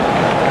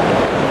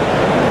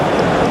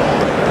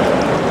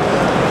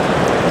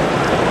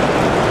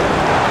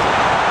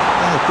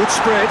 Oh, good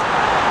spread.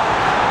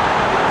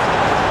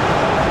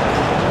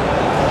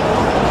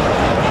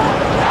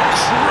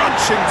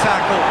 Crunching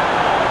tackle.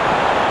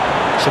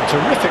 Some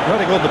terrific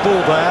running on the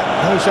ball there.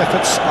 Those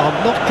efforts are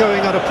not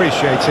going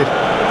unappreciated.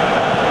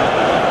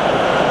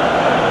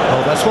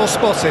 Oh, that's well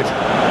spotted.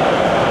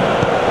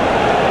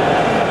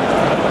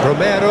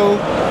 Romero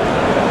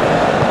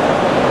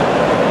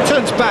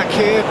turns back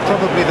here,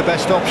 probably the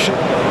best option.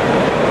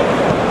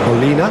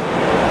 Molina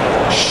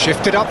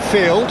shifted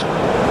upfield,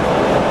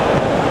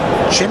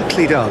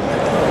 gently done.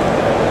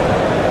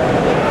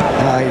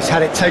 He's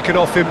had it taken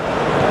off him.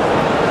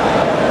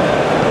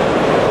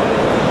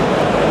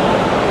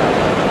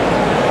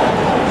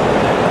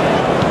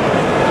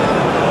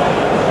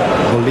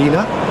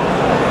 Molina,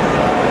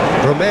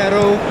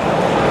 Romero,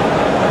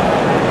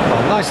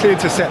 oh, nicely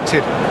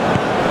intercepted.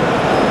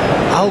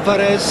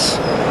 Alvarez.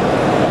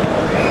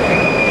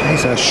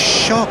 He's a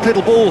sharp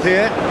little ball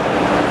here.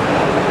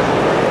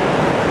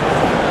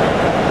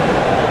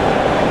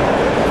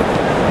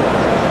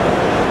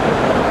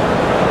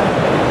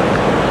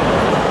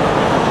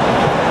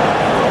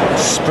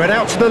 Spread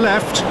out to the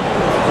left.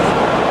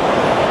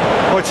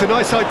 Oh, it's a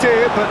nice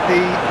idea, but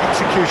the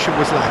execution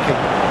was lacking.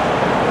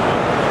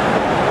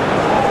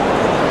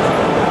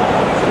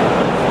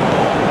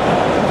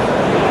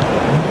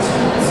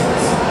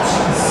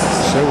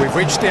 So we've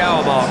reached the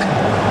hour mark.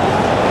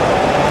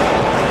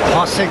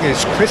 Passing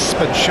is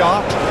crisp and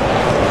sharp.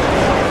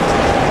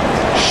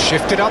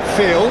 Shifted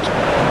upfield.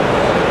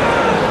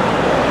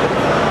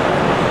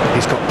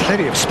 He's got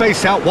plenty of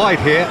space out wide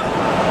here.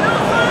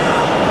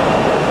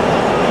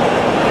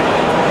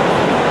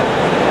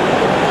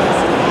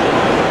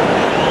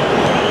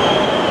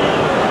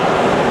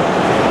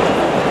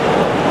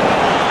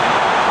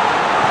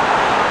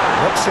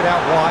 Works it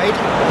out wide.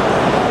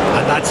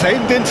 And that's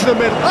aimed into the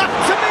middle. Up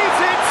to meet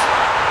it!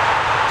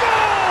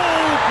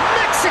 Goal!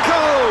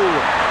 Mexico!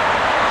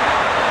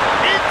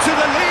 Into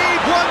the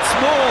lead once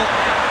more.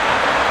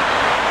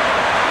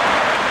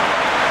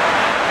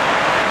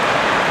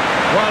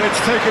 Well,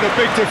 it's taken a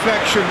big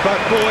deflection, but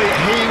boy,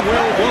 he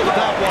will want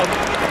that one.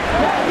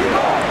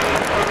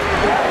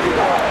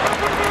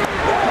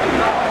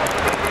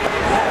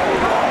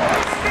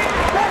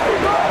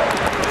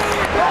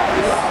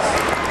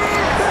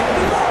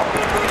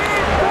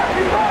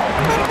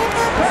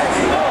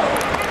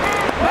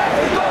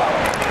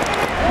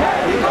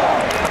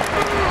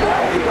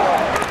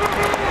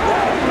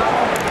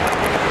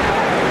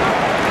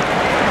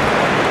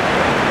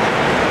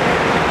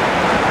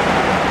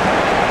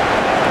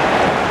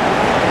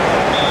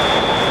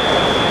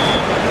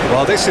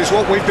 Well, this is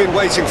what we've been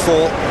waiting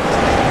for.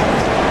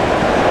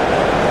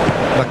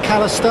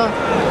 McAllister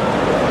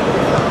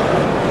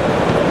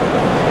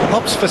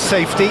opts for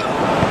safety.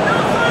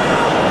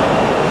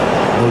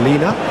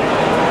 Molina.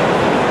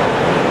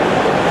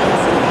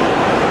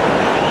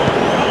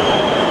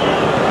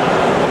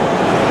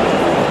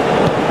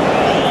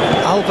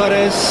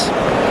 Alvarez.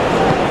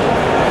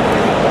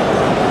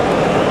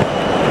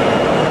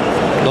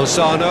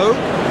 Lozano.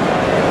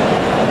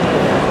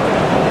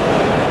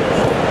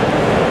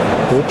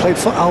 Ball played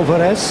for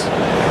Alvarez.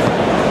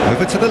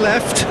 Over to the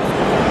left.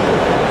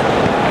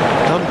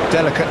 Done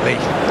delicately.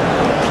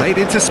 Played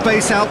into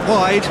space out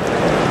wide.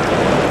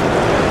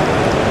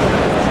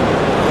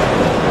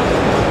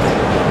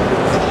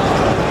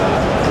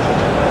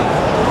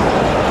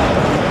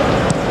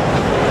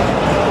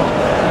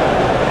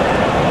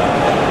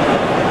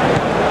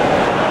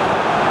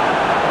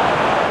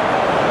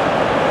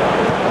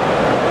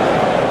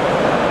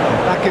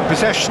 Back in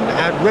possession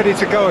and ready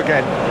to go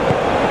again.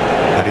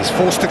 And he's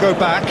forced to go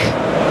back.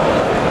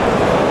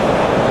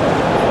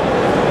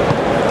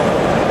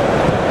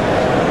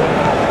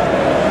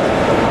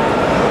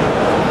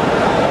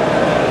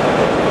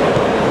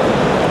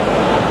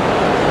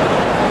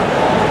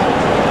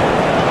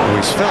 Oh,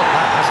 he's felt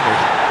that, hasn't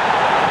he?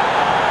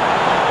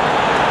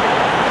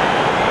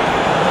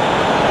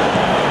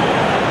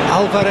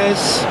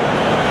 Alvarez.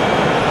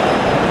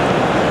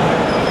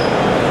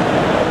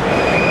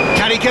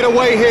 get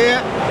away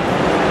here?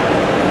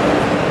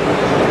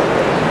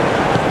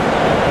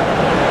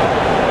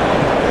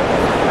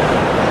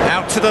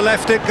 Out to the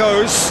left it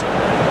goes.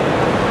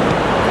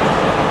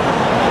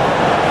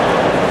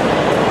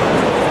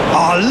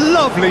 Oh,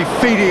 lovely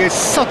feed, he is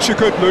such a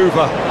good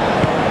mover.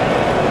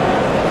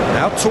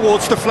 Out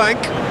towards the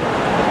flank.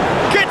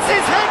 Gets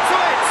his head to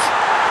it!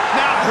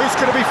 Now, who's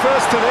going to be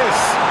first to this?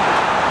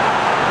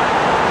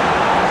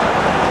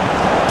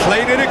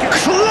 Played it again,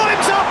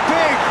 climbs up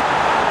big!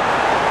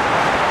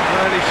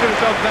 Well, he should have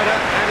done better,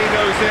 and he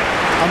knows it.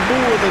 A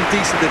more than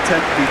decent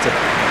attempt, Peter.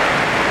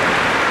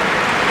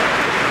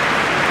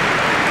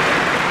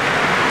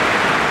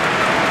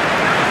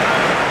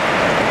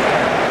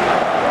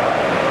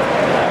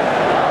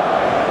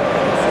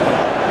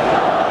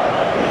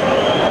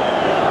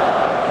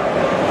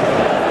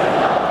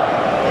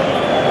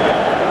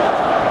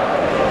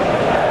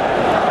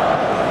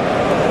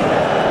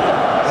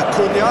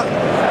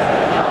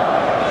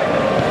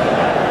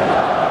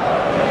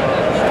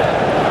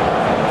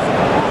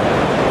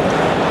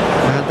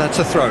 And that's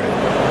a throw.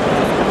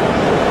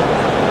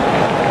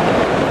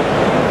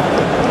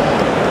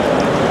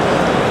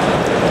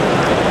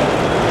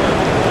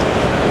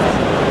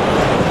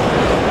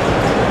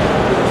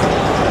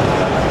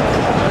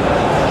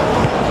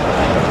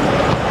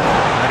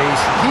 And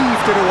he's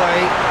heaved it away.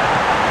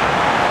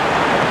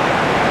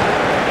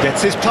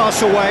 Gets his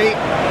pass away.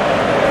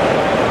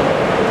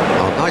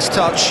 Oh, nice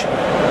touch.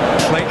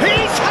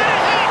 He's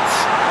had it!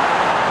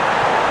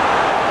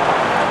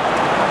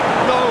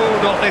 No,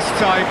 not this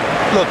time.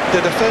 Look,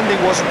 the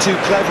defending wasn't too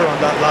clever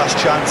on that last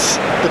chance.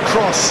 The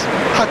cross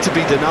had to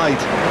be denied.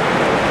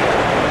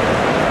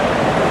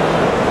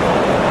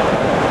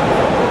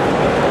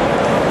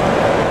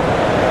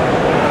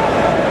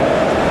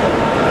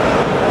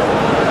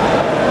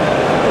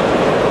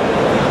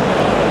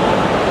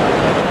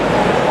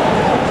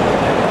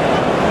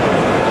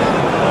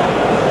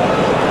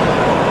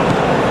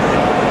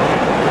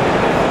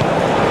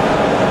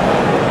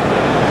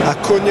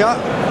 Acuna.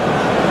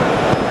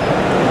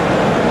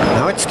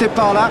 Now it's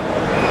Dybala.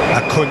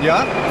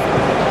 Acuna.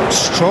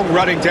 Strong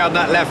running down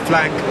that left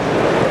flank.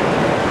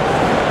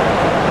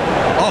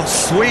 Oh,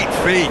 sweet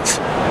feet.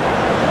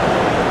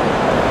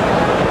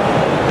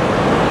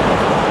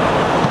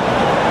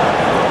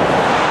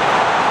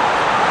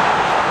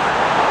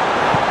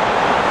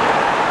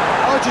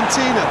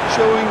 Argentina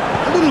showing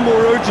a little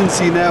more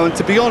urgency now, and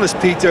to be honest,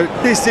 Peter,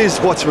 this is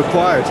what's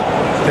required.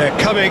 They're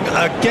coming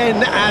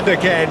again and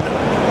again.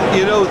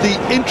 You know, the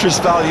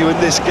interest value in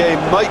this game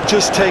might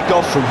just take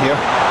off from here.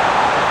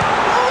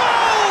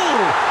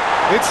 Goal!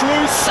 It's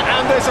loose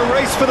and there's a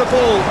race for the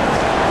ball.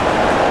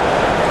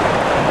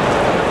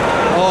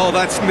 Oh,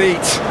 that's neat.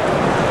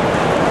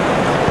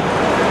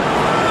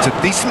 It's a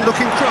decent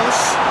looking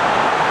cross.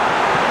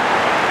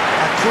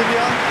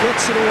 Acuna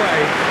gets it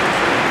away.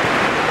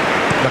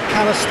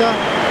 McAllister.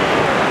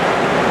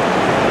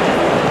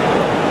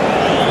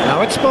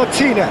 Now it's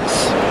Martinez.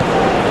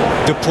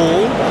 De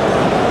Paul.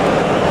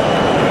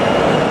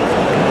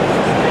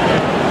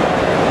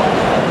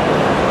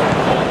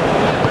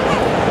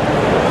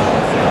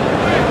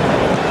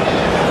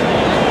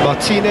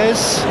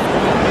 Martinez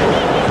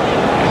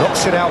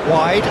knocks it out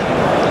wide.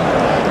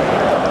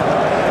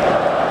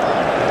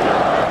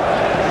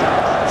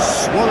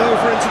 Swung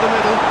over into the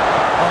middle.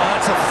 Oh,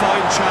 that's a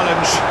fine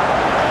challenge.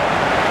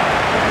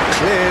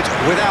 Cleared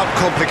without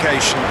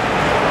complication.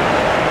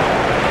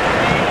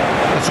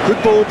 That's a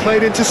good ball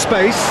played into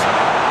space.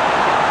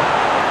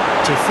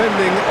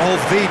 Defending of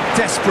the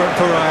desperate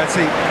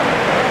variety.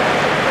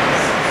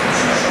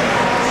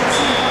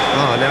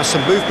 Now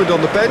some movement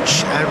on the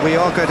bench, and we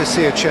are going to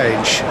see a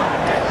change.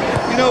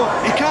 You know,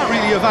 you can't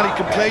really have any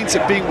complaints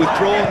at being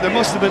withdrawn. There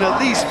must have been at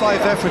least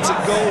 5 efforts at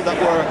goal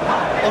that were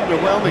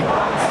underwhelming.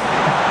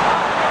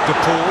 De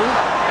Paul.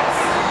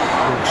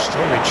 Oh,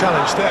 strongly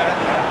challenged there.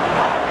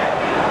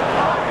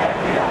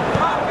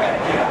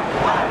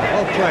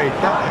 Well played.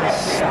 That has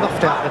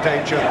snuffed out the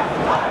danger.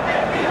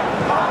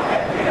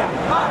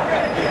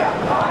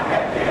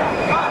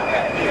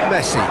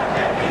 Messi.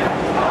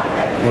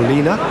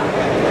 Molina.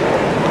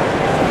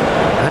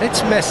 And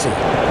it's Messi.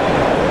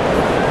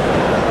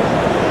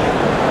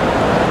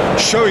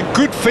 Showing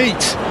good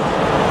feet. He's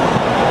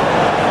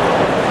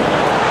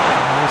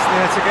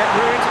there to get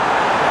rid.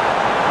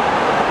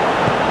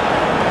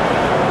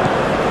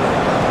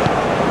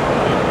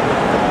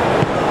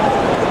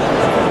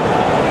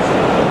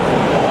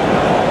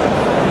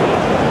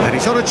 And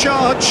he's on a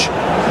charge.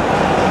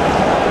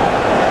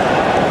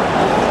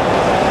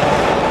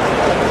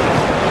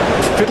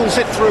 Fiddles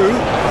it through.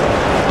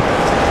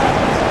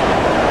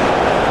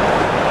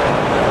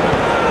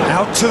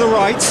 Out to the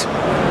right.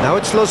 Now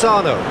it's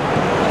Lozano.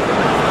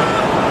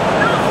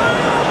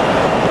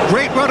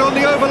 Great run on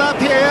the overlap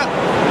here.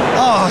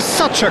 Oh,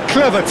 such a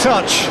clever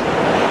touch.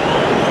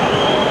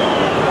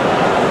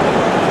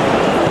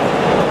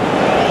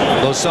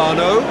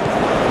 Lozano.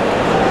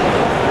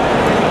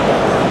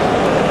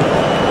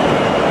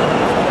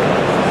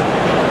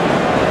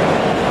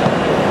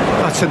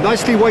 That's a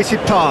nicely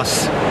weighted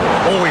pass.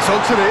 Always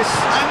onto this.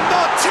 And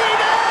not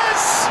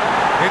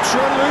It's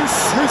run loose.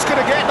 Who's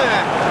going to get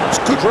there? It's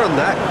a good run,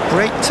 that.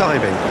 Great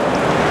timing.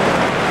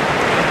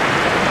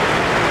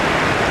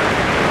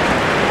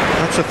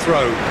 That's a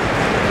throw.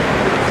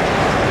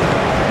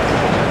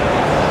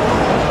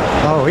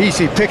 Oh,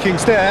 easy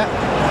pickings there.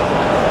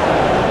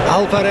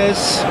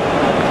 Alvarez.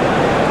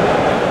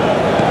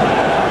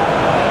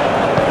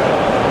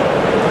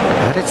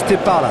 And it's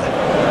Dybala.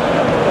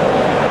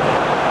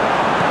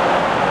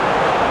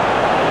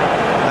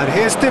 And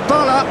here's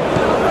Dybala.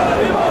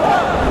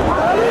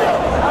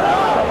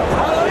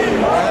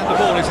 And the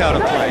ball is out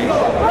of play.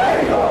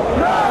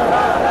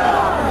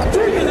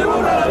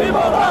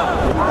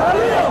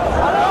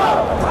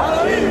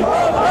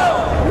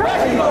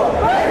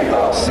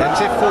 Sends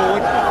it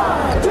forward.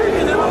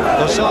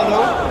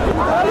 Lozano.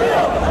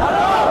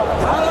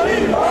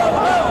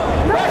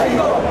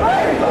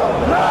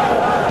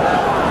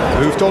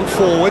 Moved on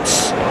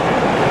forwards.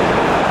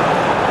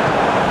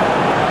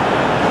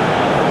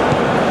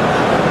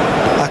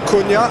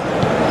 Acuna.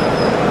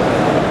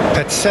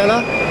 Petzela.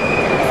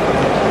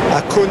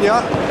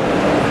 Acuna.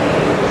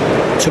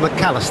 To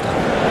McAllister.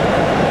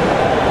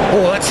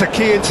 Oh, that's a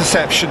key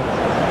interception.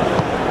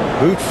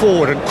 Moved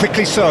forward and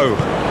quickly so.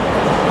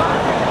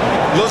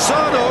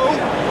 Lozano.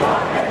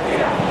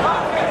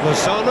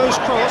 Lozano's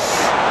cross.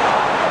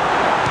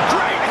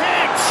 Great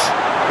hit!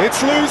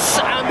 It's loose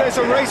and there's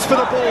a race for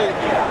the ball.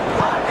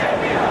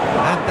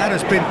 And that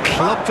has been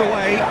clubbed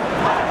away.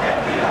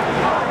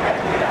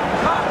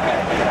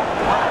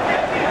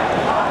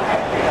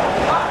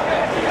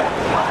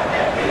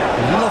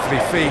 Lovely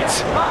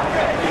feet.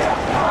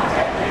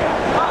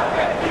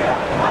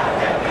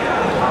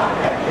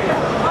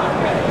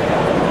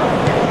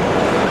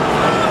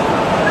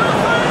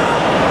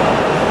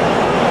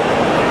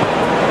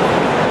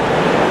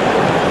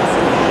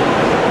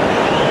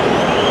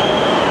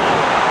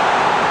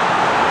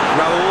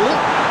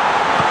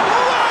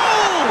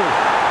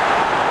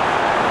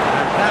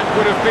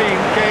 Would have been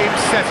game,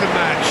 set and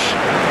match.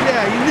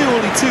 Yeah, he knew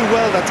only too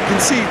well that to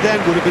concede then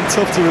would have been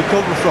tough to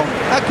recover from.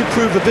 That could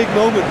prove a big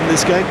moment in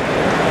this game.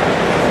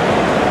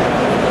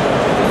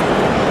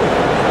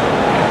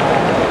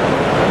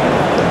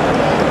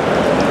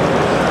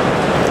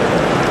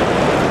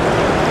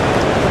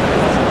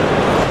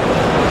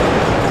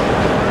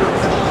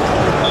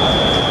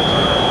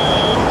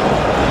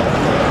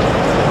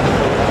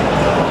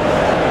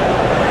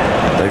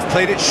 They've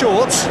played it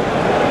short.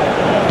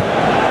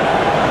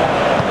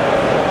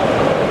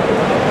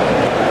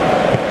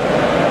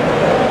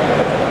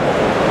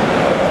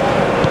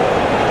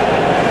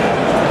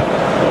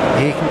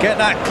 He can get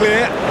that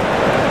clear.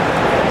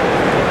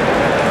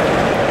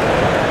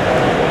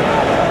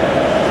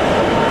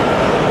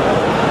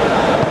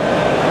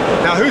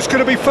 Now who's going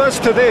to be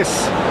first to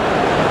this?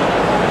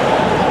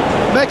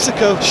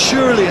 Mexico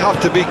surely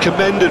have to be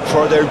commended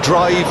for their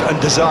drive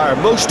and desire.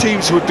 Most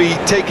teams would be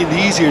taking the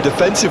easier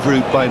defensive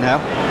route by now.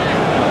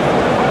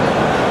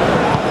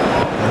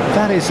 And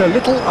that is a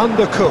little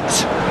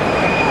undercooked.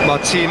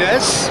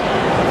 Martinez.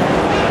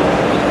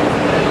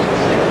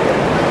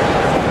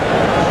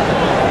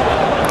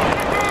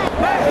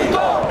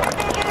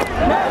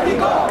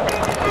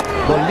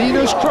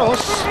 Molino's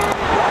cross.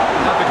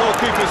 And the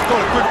goalkeeper's got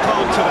a good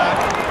palm to that.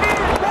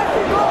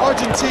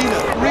 Argentina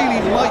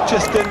really might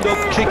just end up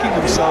kicking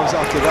themselves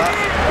after that.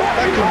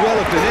 That could well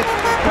have been it.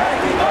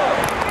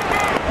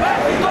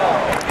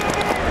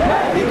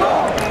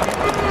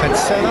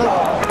 Petzela.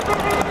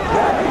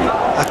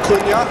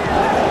 Acuna.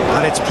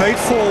 And it's played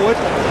forward.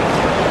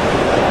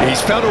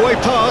 He's found a way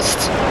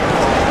past.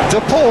 De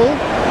Paul.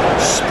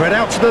 Spread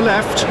out to the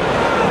left.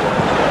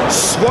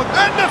 Swung.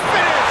 And the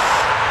finish!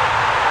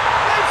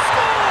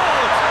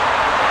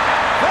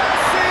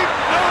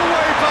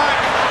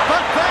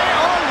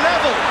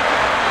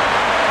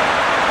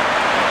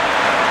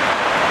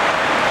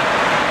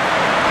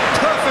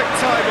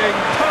 Timing,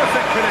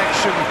 perfect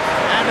connection,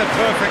 and a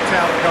perfect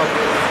outcome.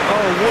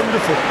 Oh,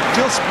 wonderful,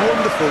 just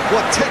wonderful.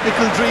 What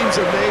technical dreams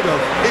are made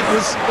of. It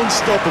was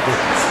unstoppable.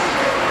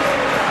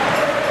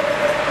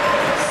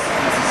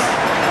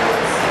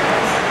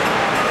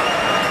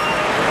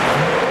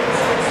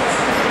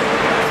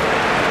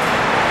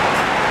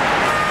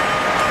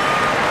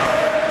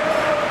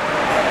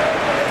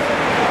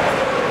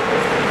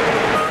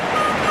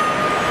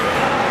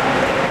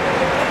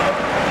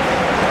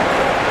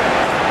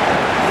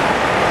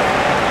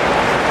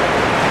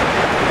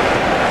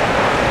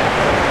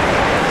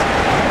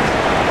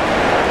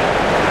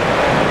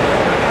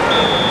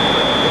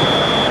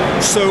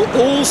 So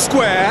all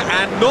square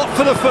and not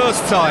for the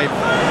first time.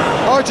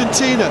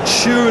 Argentina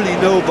surely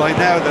know by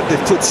now that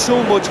they've put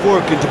so much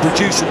work into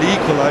producing the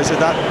equaliser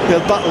that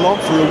they'll battle on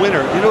for a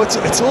winner. You know,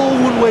 it's all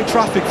one-way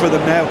traffic for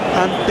them now,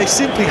 and they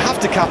simply have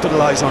to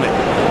capitalise on it.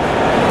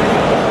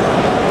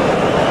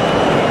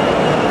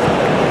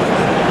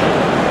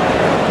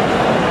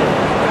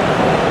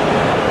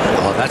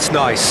 Oh, that's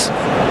nice.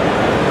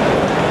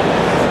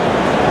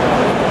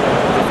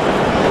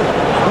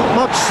 Not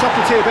much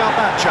subtlety about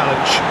that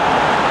challenge.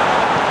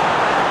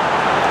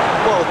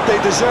 all,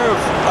 they deserve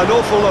an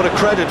awful lot of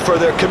credit for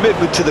their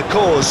commitment to the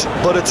cause,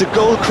 but it's a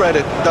goal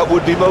credit that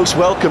would be most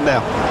welcome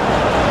now.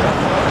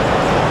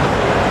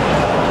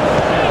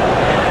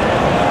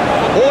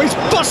 Oh, he's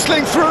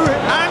bustling through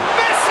it, and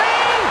Messi!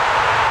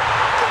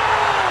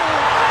 Goal!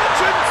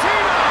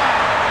 Argentina!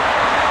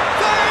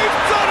 They've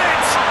done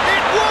it!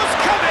 It was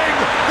coming!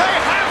 They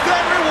have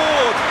their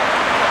reward!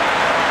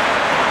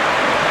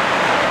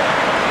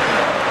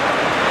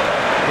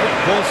 It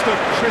was the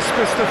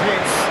crispest of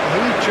hits.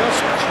 He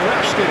just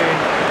crashed it in.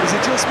 Is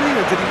it just me,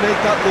 or did he make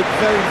that look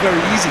very, very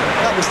easy?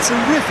 That was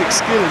terrific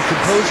skill and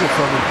composure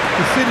from him.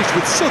 He finished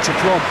with such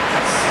aplomb.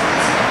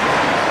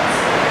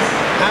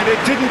 And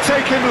it didn't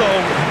take him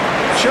long.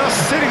 Just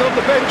sitting on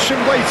the bench and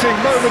waiting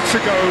moments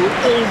ago,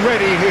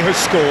 already he has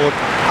scored.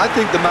 I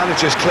think the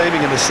manager's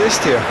claiming an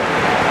assist here.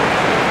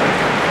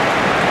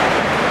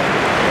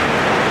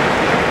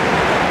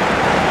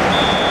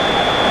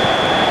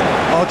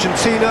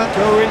 Argentina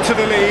go into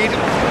the lead.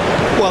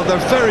 Well,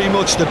 they're very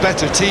much the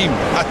better team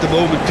at the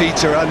moment,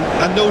 Peter,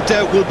 and no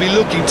doubt will be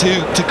looking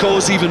to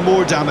cause even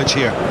more damage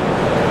here.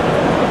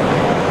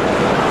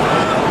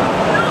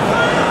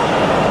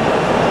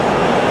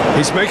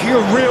 He's making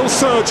a real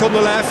surge on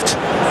the left.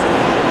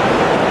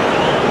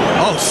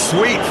 Oh,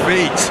 sweet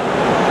feet.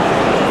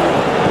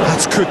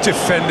 That's good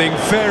defending,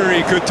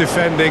 very good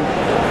defending.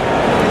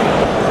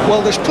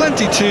 Well, there's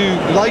plenty to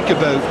like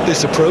about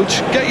this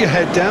approach. Get your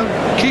head down,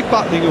 keep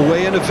battling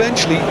away, and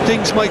eventually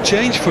things might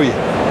change for you.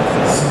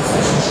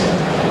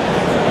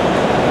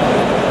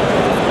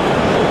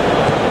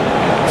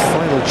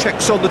 Final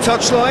checks on the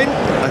touchline.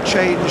 A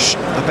change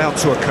about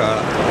to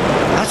occur.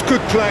 That's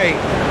good play.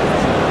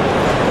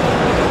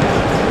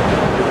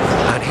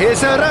 And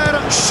here's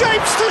Herrera.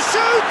 Shapes to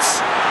shoot!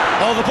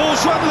 Oh, the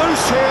ball's run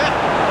loose here.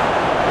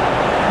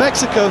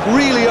 Mexico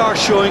really are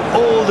showing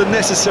all the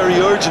necessary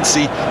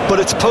urgency, but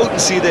it's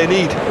potency they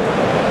need.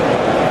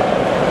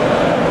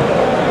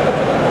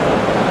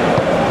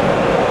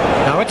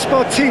 Now it's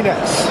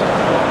Martinez.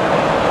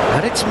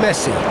 And it's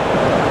Messi.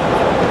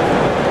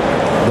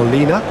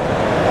 Molina.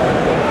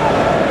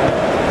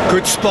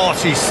 Good spot,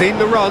 he's seen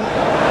the run.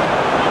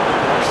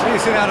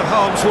 Clears it out of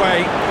harm's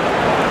way.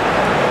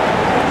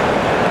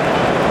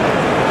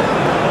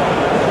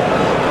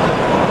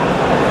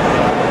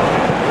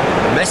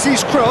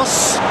 Messi's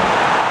cross.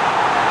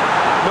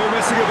 No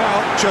messing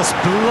about, just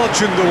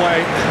bludgeoned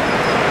away.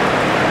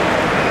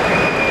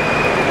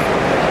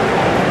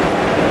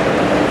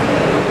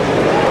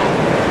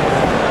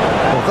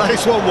 Well, that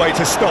is one way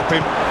to stop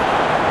him.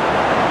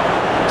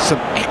 Some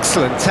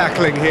excellent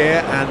tackling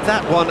here, and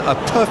that one a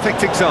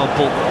perfect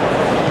example.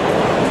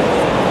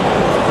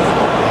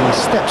 He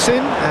steps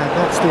in, and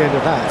that's the end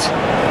of that.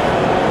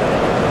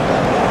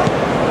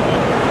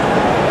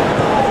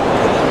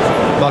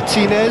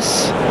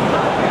 Martinez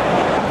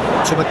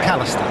to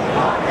McAllister.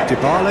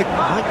 Dybala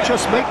might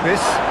just make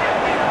this.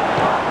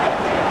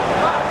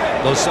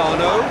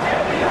 Lozano.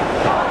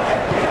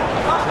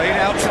 Played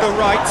out to the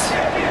right.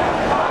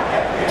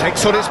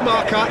 Takes on his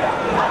marker.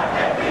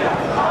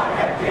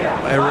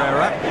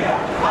 Herrera.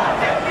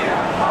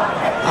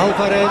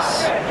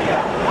 Alvarez.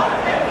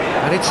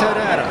 And it's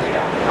Herrera.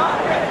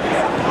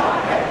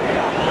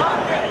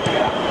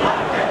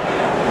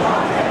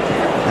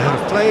 Out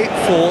of play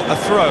for a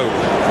throw.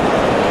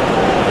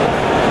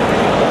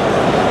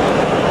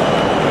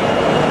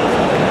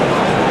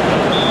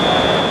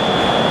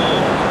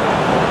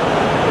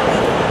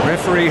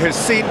 Referee has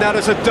seen that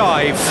as a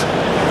dive.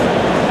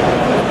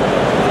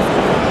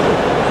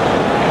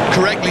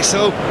 Correctly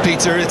so,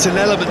 Peter. It's an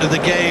element of the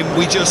game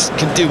we just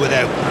can do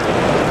without.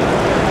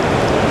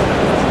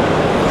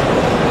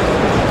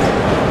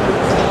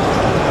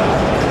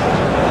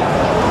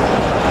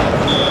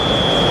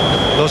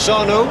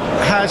 Lozano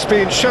has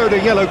been shown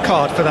a yellow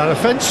card for that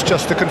offence,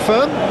 just to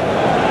confirm.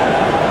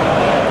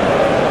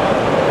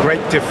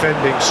 Great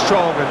defending,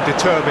 strong and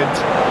determined.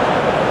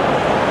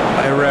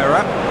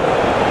 Herrera.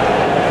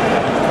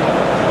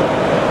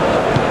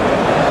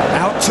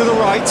 Out to the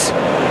right.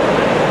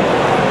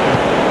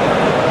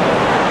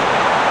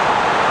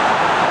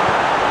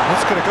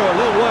 That's going to go a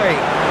long way.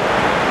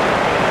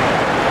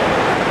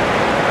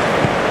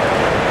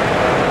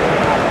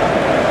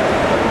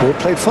 Ball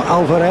played for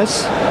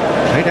Alvarez.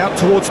 Played out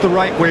towards the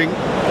right wing.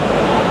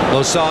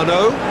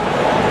 Lozano.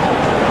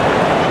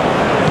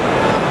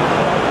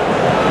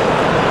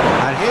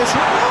 And here's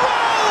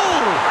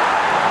Raul!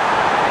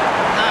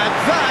 And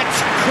that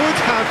could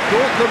have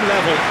brought them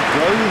level.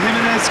 Raul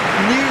Jimenez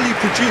nearly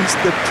produced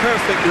the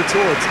perfect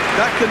retort.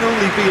 That can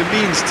only be a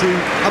means to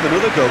have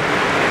another go.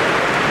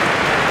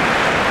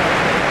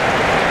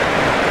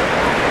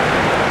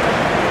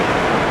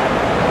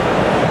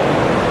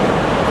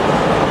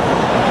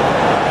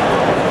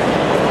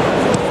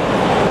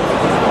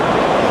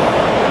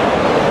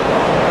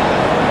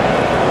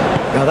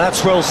 Now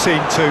that's well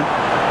seen too.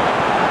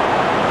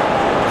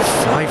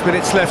 5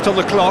 minutes left on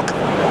the clock.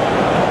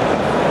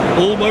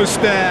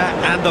 Almost there,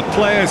 and the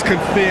players can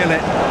feel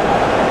it.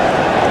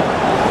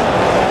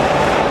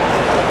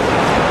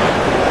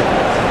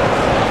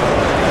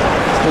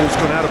 Ball's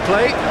gone out of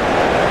play.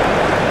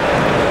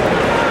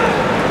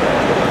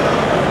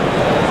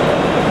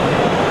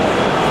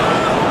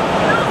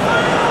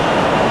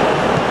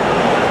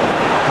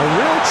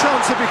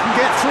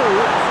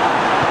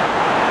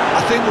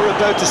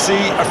 about to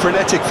see a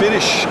frenetic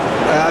finish,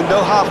 and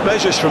no half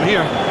measures from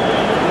here.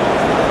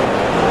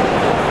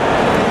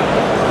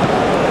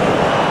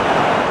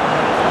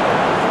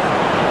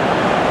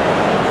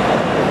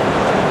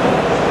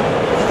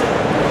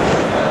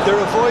 They're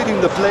avoiding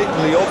the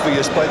blatantly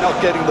obvious by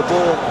not getting the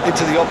ball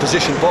into the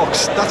opposition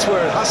box. That's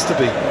where it has to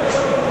be.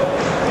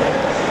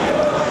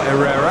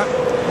 Herrera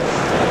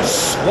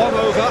swung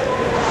over.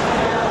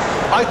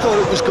 I thought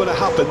it was going to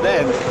happen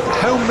then.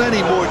 How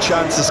many more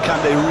chances can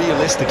they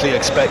realistically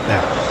expect now?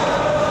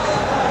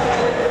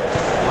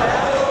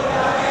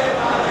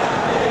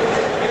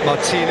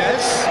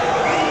 Martinez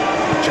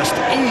just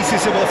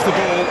eases him off the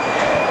ball.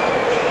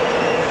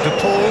 De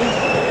Paul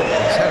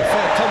has had a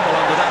fair tumble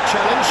under that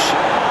challenge.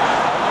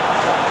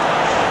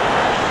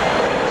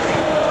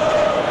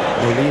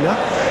 Molina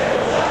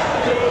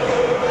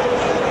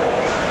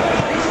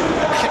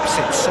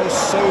clips it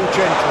so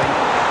gently.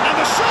 And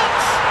the shot!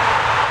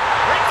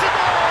 It's a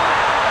goal!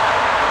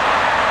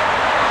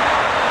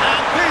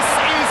 And this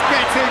is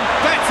getting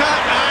better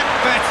and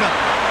better.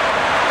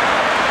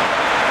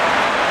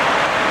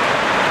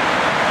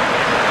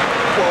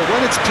 Well,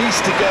 when it's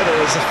pieced together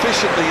as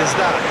efficiently as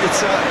that,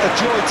 it's a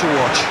joy to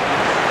watch.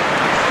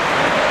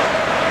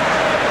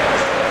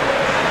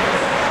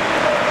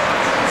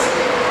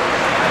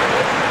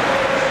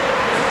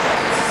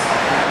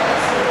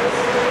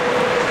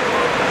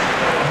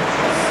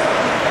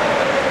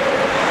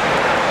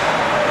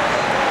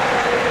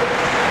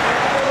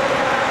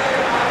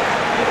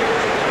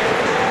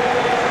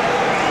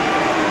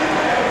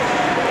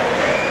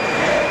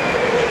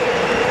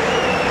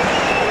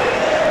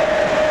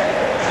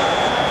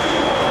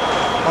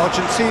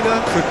 Argentina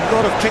could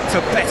not have picked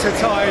a better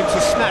time to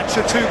snatch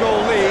a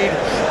two-goal lead.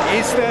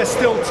 Is there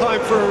still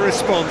time for a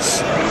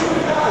response?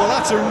 Well,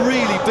 that's a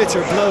really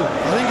bitter blow.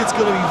 I think it's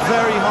going to be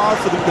very hard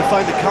for them to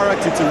find the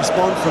character to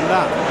respond from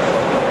that.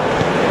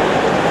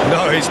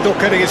 No, he's not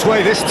getting his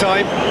way this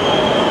time.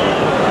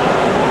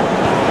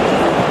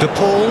 De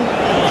Paul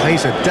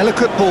plays a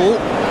delicate ball.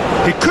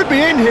 He could be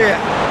in here.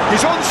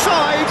 He's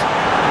onside.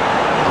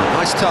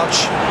 Oh, nice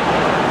touch.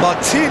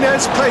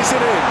 Martinez plays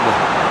it in.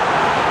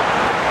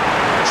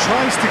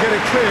 Tries to get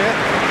it clear.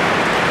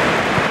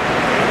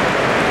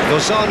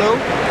 Lozano.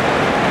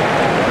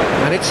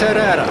 And it's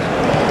Herrera.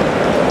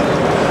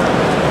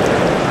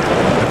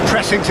 The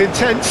pressing's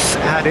intense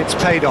and it's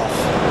paid off.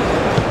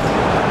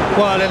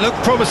 Well, it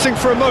looked promising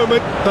for a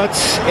moment, but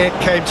it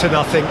came to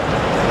nothing.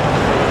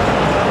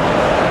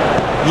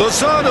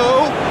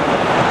 Lozano!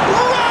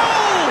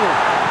 Roll!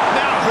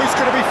 Now, who's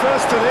going to be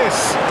first to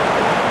this?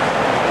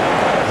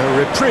 A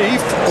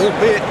reprieve,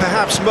 albeit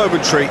perhaps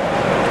momentary.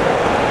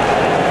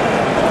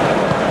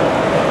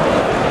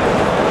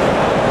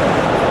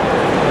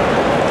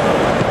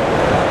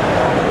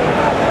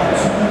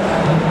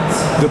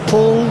 De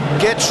Paul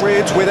gets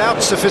rid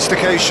without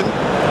sophistication.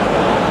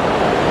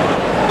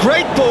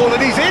 Great ball,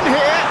 and he's in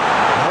here.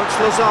 Now it's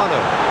Lozano.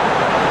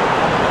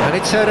 And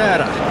it's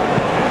Herrera.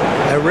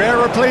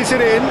 Herrera plays it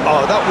in.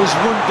 Oh, that was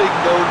one big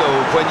no-no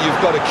when you've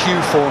got a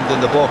queue formed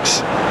in the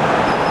box.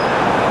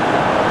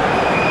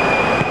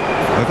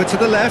 Over to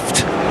the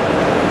left.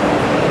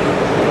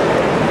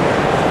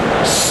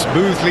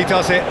 Smoothly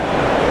does it.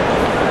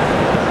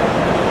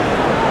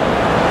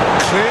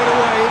 Cleared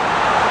away.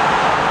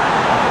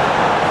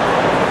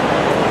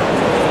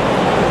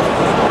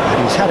 And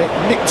he's had it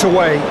nicked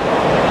away.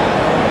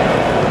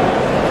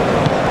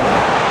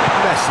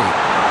 Messi.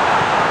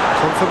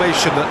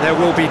 Confirmation that there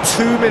will be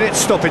 2 minutes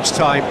stoppage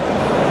time.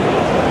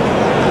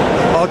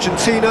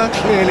 Argentina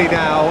clearly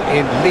now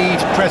in lead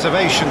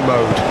preservation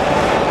mode.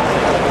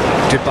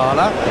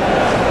 Dybala,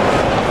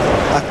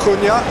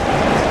 Acuna,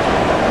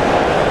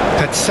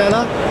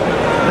 Petzela,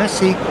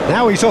 Messi,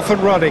 now he's off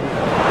and running.